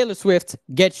Taylor Swift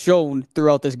get shown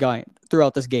throughout this game?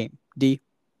 D.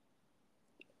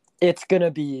 It's gonna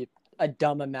be a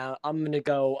dumb amount. I'm going to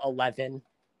go 11.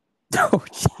 Oh,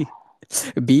 gee.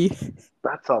 B?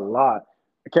 That's a lot.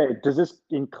 Okay, does this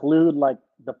include,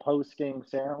 the post-game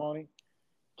ceremony?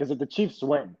 Because if the Chiefs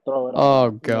win, throw it on.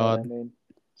 Oh, God. You know what I mean?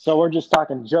 So we're just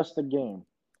talking just the game.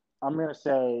 I'm going to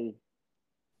say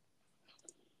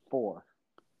 4.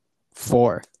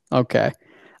 4. Okay.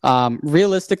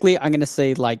 Realistically, I'm going to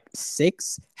say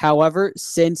 6. However,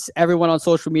 since everyone on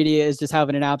social media is just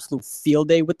having an absolute field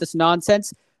day with this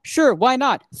nonsense, sure, why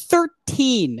not?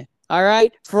 13 All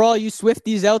right. For all you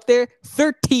Swifties out there,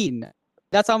 13.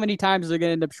 That's how many times they're going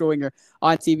to end up showing her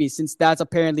on TV, since that's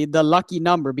apparently the lucky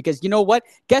number. Because you know what?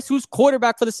 Guess who's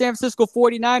quarterback for the San Francisco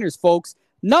 49ers, folks?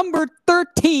 Number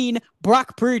 13,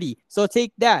 Brock Purdy. So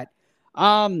take that.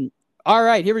 All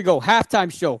right, here we go.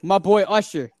 Halftime show. My boy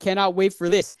Usher. Cannot wait for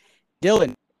this.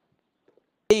 Dylan,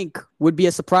 think would be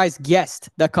a surprise guest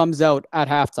that comes out at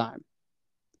halftime?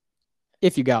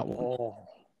 If you got one. Oh.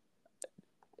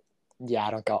 Yeah,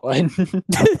 I don't got one.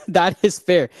 That is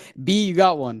fair. B, you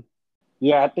got one.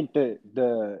 Yeah, I think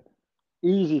the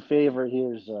easy favorite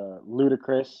here is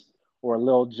Ludacris or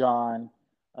Lil Jon.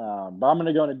 But I'm going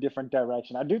to go in a different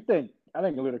direction. I think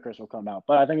Ludacris will come out,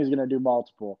 but I think he's going to do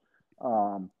multiple.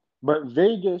 But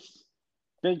Vegas,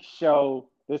 big show.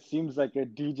 This seems like a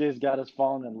DJ's got us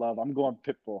falling in love. I'm going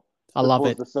Pitbull. I love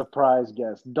it. The surprise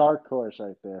guest. Dark horse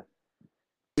right there.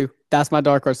 That's my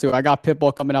dark horse too. I got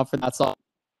Pitbull coming out for that song.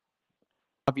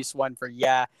 Obvious one for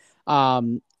yeah.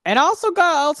 And I also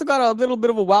got a little bit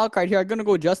of a wild card here. I'm gonna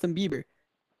go Justin Bieber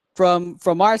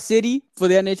from our city for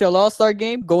the NHL All-Star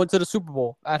game, going to the Super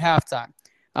Bowl at halftime.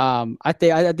 I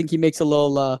think he makes a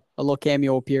little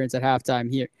cameo appearance at halftime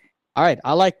here. All right,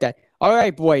 I like that. All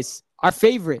right, boys, our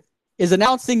favorite is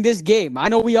announcing this game. I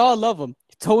know we all love him,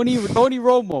 Tony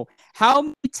Romo. How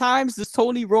many times does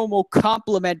Tony Romo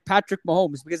compliment Patrick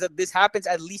Mahomes? Because this happens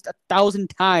at least 1,000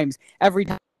 times every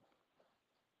time.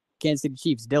 Kansas City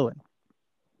Chiefs, Dylan.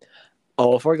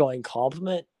 Oh, if we're going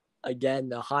compliment, again,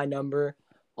 the high number,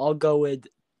 I'll go with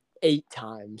 8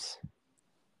 times.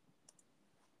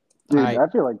 Dude, right. I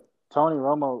feel like Tony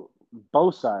Romo,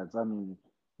 both sides. I mean,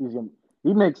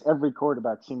 he makes every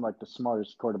quarterback seem like the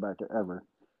smartest quarterback ever.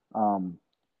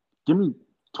 Give me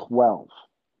 12.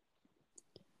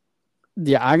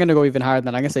 Yeah, I'm gonna go even higher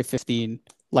than that. I'm gonna say 15.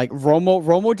 Like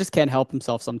Romo just can't help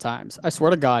himself sometimes. I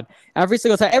swear to God, every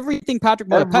single time, everything Patrick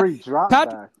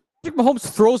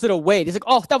Mahomes throws it away. He's like,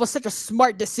 "Oh, that was such a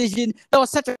smart decision. That was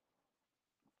such a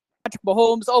Patrick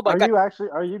Mahomes. Oh my God."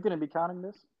 Are you gonna be counting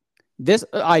this? This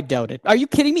I doubt it. Are you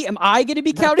kidding me? Am I gonna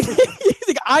be counting?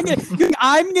 I'm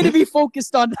gonna be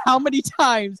focused on how many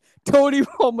times Tony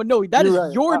Romo. No, that is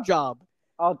right. Your job.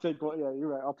 I'll take one. Yeah, you're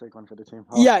right. I'll take one for the team.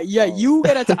 You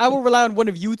gotta. I will rely on one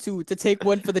of you two to take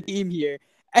one for the team here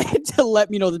and to let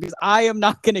me know this, because I am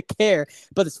not gonna care.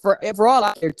 But it's for all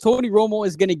out there, Tony Romo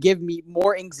is gonna give me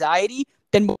more anxiety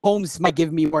than Mahomes might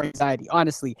give me more anxiety.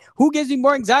 Honestly, who gives me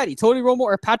more anxiety, Tony Romo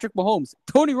or Patrick Mahomes?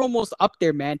 Tony Romo's up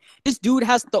there, man. This dude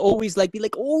has to always be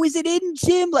like, "Oh, is it in,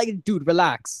 Jim?" Like, dude,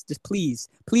 relax. Just please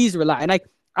relax. And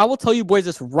I will tell you boys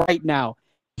this right now.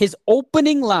 His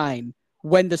opening line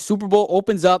when the Super Bowl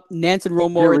opens up, Nance and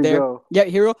Romo are there. Go. Yeah,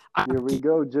 hero. Here we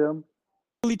go, Jim.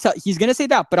 He's going to say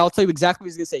that, but I'll tell you exactly what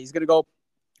he's going to say. He's going to go,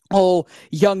 "Oh,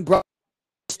 young brother,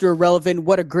 Mr. Irrelevant,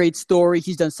 what a great story.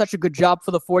 He's done such a good job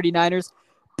for the 49ers.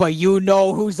 But you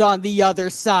know who's on the other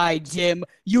side, Jim.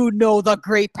 You know the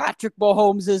great Patrick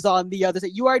Mahomes is on the other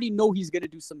side." You already know he's going to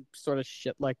do some sort of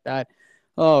shit like that.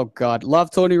 Oh, God. Love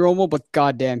Tony Romo, but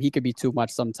goddamn, he could be too much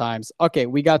sometimes. Okay,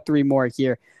 we got 3 more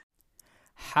here.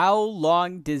 How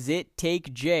long does it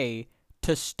take Jay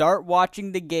to start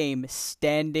watching the game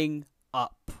standing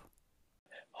up?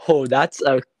 Oh,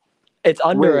 it's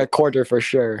under a quarter for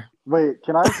sure. Wait,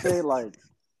 can I say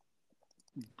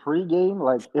pre-game?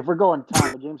 Like, if we're going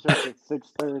time, the game starts at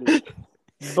 6:30.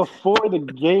 Before the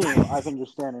game, I think you're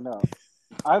standing up.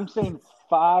 I'm saying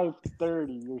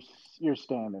 5:30. You're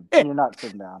standing and you're not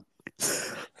sitting down.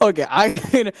 Okay, I'm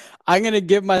gonna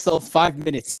give myself 5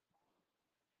 minutes.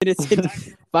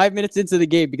 5 minutes into the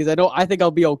game, because I think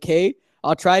I'll be okay.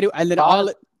 I'll try to, and then all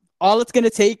it's gonna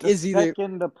take is either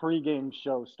second the pregame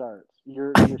show starts,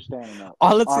 you're standing up.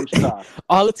 all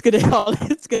it's gonna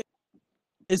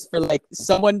is for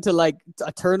someone to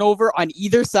a turnover on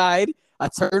either side, a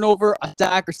turnover,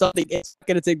 attack, or something. It's not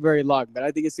gonna take very long, but I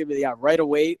think it's gonna be right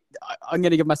away. I'm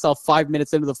gonna give myself 5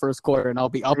 minutes into the first quarter, and I'll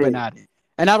be up and at it.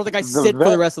 And I don't think I sit for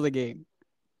the rest of the game.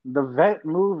 The vet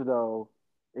move though.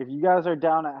 If you guys are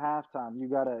down at halftime, you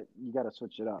gotta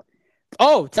switch it up.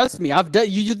 Oh, trust me, I've done.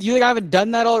 You think I haven't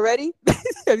done that already?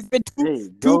 It's been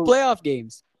two playoff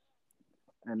games.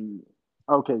 And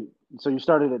okay, so you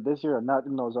started it this year, and not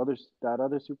in that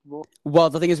other Super Bowl. Well,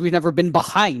 the thing is, we've never been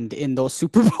behind in those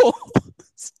Super Bowls.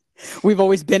 We've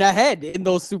always been ahead in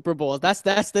those Super Bowls. That's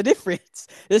the difference.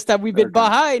 This time we've been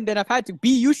behind, and I've had to.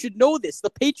 You should know this. The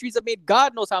Patriots have made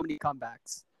God knows how many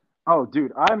comebacks. Oh,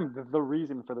 dude, I'm the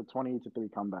reason for the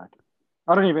 28-3 comeback.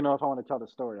 I don't even know if I want to tell the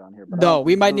story on here. But no,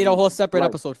 we might need a whole separate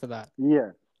episode for that.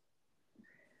 Yeah.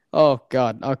 Oh,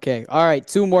 God. Okay. All right.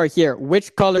 2 more here.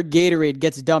 Which color Gatorade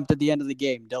gets dumped at the end of the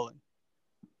game, Dylan?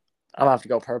 I'll have to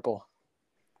go purple.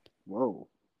 Whoa.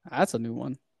 That's a new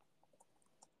one.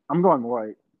 I'm going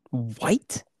white.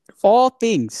 White? Of all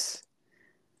things.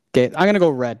 Okay, I'm gonna go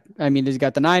red. I mean, he's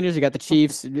got the Niners, you got the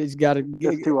Chiefs. He's got to,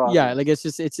 Just too obvious. yeah, like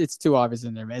it's too obvious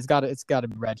in there, man. It's got to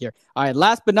be red here. All right,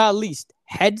 last but not least,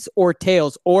 heads or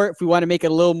tails, or if we want to make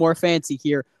it a little more fancy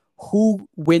here, who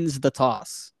wins the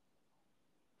toss?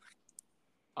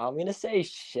 I'm gonna say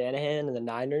Shanahan and the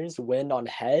Niners win on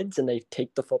heads, and they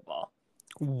take the football.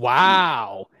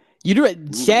 Wow. You do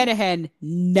it. Shanahan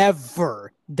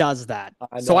never does that.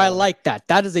 So I like that.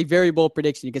 That is a very bold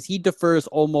prediction because he defers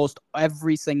almost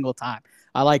every single time.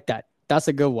 I like that. That's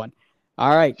a good one.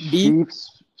 All right.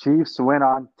 Chiefs win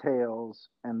on tails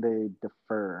and they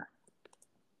defer.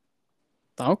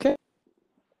 Okay.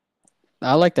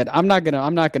 I like that. I'm not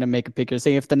gonna make a pick here.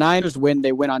 Saying if the Niners win,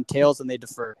 they win on tails and they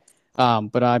defer.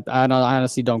 But I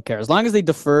honestly don't care. As long as they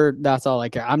defer, that's all I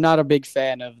care. I'm not a big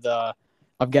fan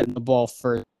of getting the ball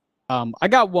first. I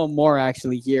got one more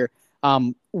actually here.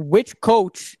 Which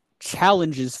coach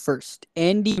challenges first,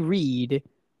 Andy Reid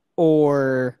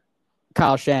or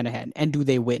Kyle Shanahan, and do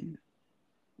they win?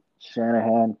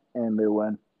 Shanahan, and they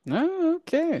win. Oh,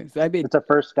 okay. I mean, it's a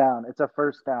first down.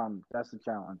 That's the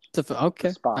challenge.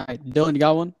 Okay. All right, Dylan, you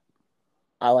got one?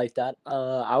 I like that.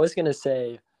 I was gonna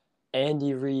say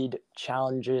Andy Reid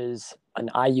challenges an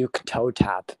Ayuk toe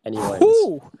tap and he wins.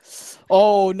 Ooh.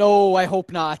 Oh no, I hope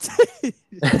not.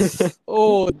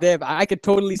 Oh, damn, I could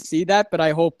totally see that, but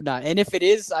I hope not. And if it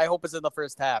is, I hope it's in the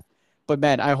first half. But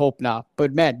man, I hope not.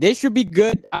 But man, this should be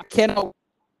good. I can't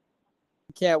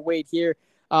wait here.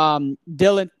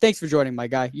 Dylan, thanks for joining, my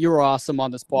guy. You were awesome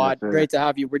on this pod. Yes, great to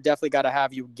have you. We're definitely got to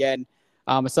have you again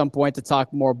at some point to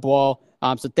talk more ball.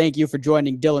 So thank you for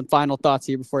joining. Dylan, final thoughts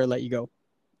here before I let you go.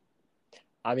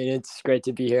 I mean, it's great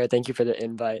to be here. Thank you for the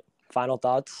invite. Final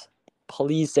thoughts?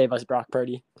 Please save us, Brock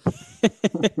Purdy.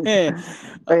 Hey,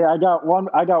 I got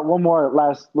one more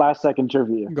last second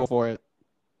trivia. Go for it.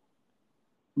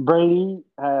 Brady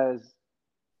has,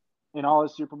 in all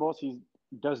his Super Bowls, he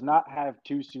does not have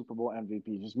 2 Super Bowl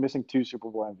MVPs. He's missing 2 Super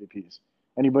Bowl MVPs.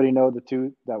 Anybody know the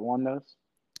 2 that won those?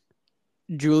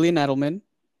 Julian Edelman.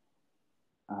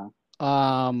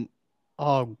 Uh-huh.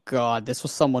 Oh God, this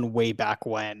was someone way back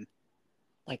when.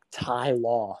 Like Ty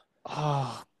Law.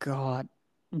 Oh God,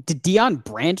 did Deion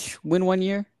Branch win one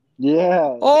year?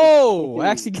 Yeah. Oh,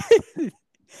 actually,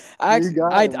 I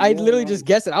literally just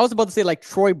guessed it. I was about to say like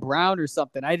Troy Brown or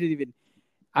something. I didn't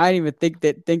even think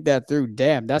that through.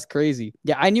 Damn, that's crazy.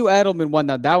 Yeah, I knew Edelman won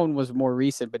that. That one was more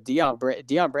recent, but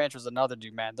Deion Branch was another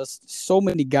dude, man. There's so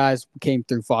many guys who came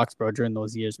through Foxborough during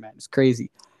those years, man. It's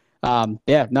crazy.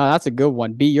 Yeah, no, that's a good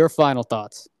one. B, your final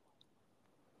thoughts.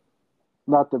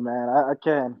 Nothing, man.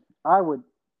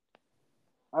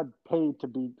 I'd pay to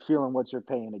be feeling what you're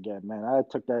paying again, man.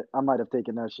 I might have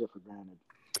taken that shit for granted.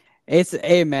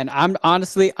 Hey, man, I'm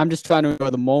just trying to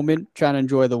enjoy the moment, trying to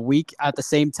enjoy the week. At the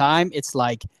same time, it's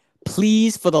like,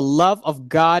 please, for the love of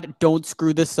God, don't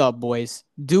screw this up, boys.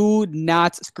 Do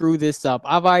not screw this up.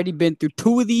 I've already been through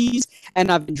 2 of these,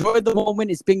 and I've enjoyed the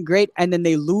moment. It's been great, and then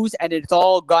they lose, and it's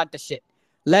all gone to shit.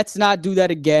 Let's not do that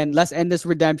again. Let's end this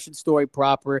redemption story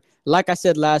proper. Like I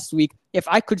said last week, if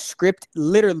I could script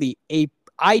literally a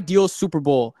ideal Super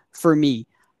Bowl for me,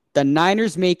 the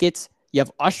Niners make it, you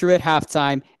have Usher at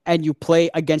halftime, and you play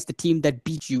against the team that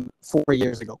beat you 4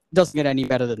 years ago. Doesn't get any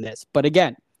better than this. But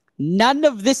again, none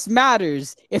of this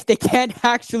matters if they can't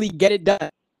actually get it done.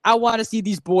 I want to see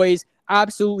these boys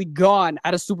absolutely gone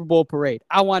at a Super Bowl parade.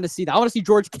 I want to see that. I want to see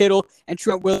George Kittle and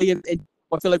Trent Williams, and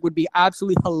I feel like would be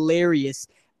absolutely hilarious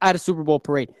at a Super Bowl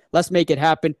parade. Let's make it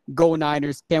happen. Go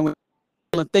Niners. Can't wait.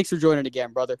 Thanks for joining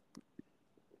again, brother.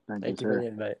 Thank you for the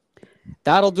invite.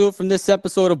 That'll do it from this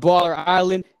episode of Baller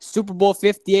Island. Super Bowl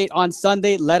 58 on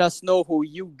Sunday. Let us know who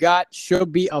you got.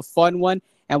 Should be a fun one.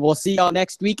 And we'll see y'all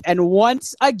next week. And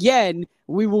once again,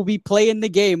 we will be playing the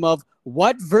game of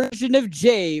what version of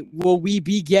Jay will we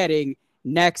be getting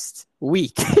next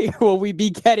week? Will we be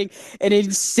getting an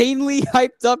insanely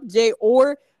hyped up Jay,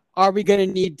 or are we going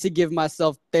to need to give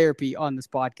myself therapy on this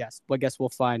podcast? Well, I guess we'll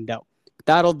find out.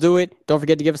 That'll do it. Don't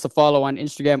forget to give us a follow on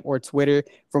Instagram or Twitter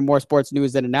for more sports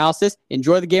news and analysis.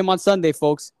 Enjoy the game on Sunday,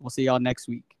 folks. We'll see y'all next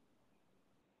week.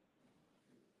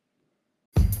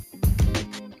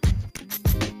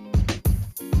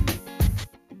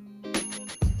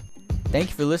 Thank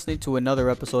you for listening to another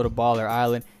episode of Baller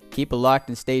Island. Keep it locked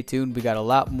and stay tuned. We got a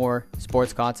lot more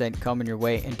sports content coming your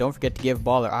way. And don't forget to give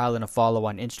Baller Island a follow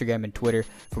on Instagram and Twitter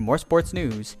for more sports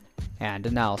news and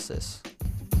analysis.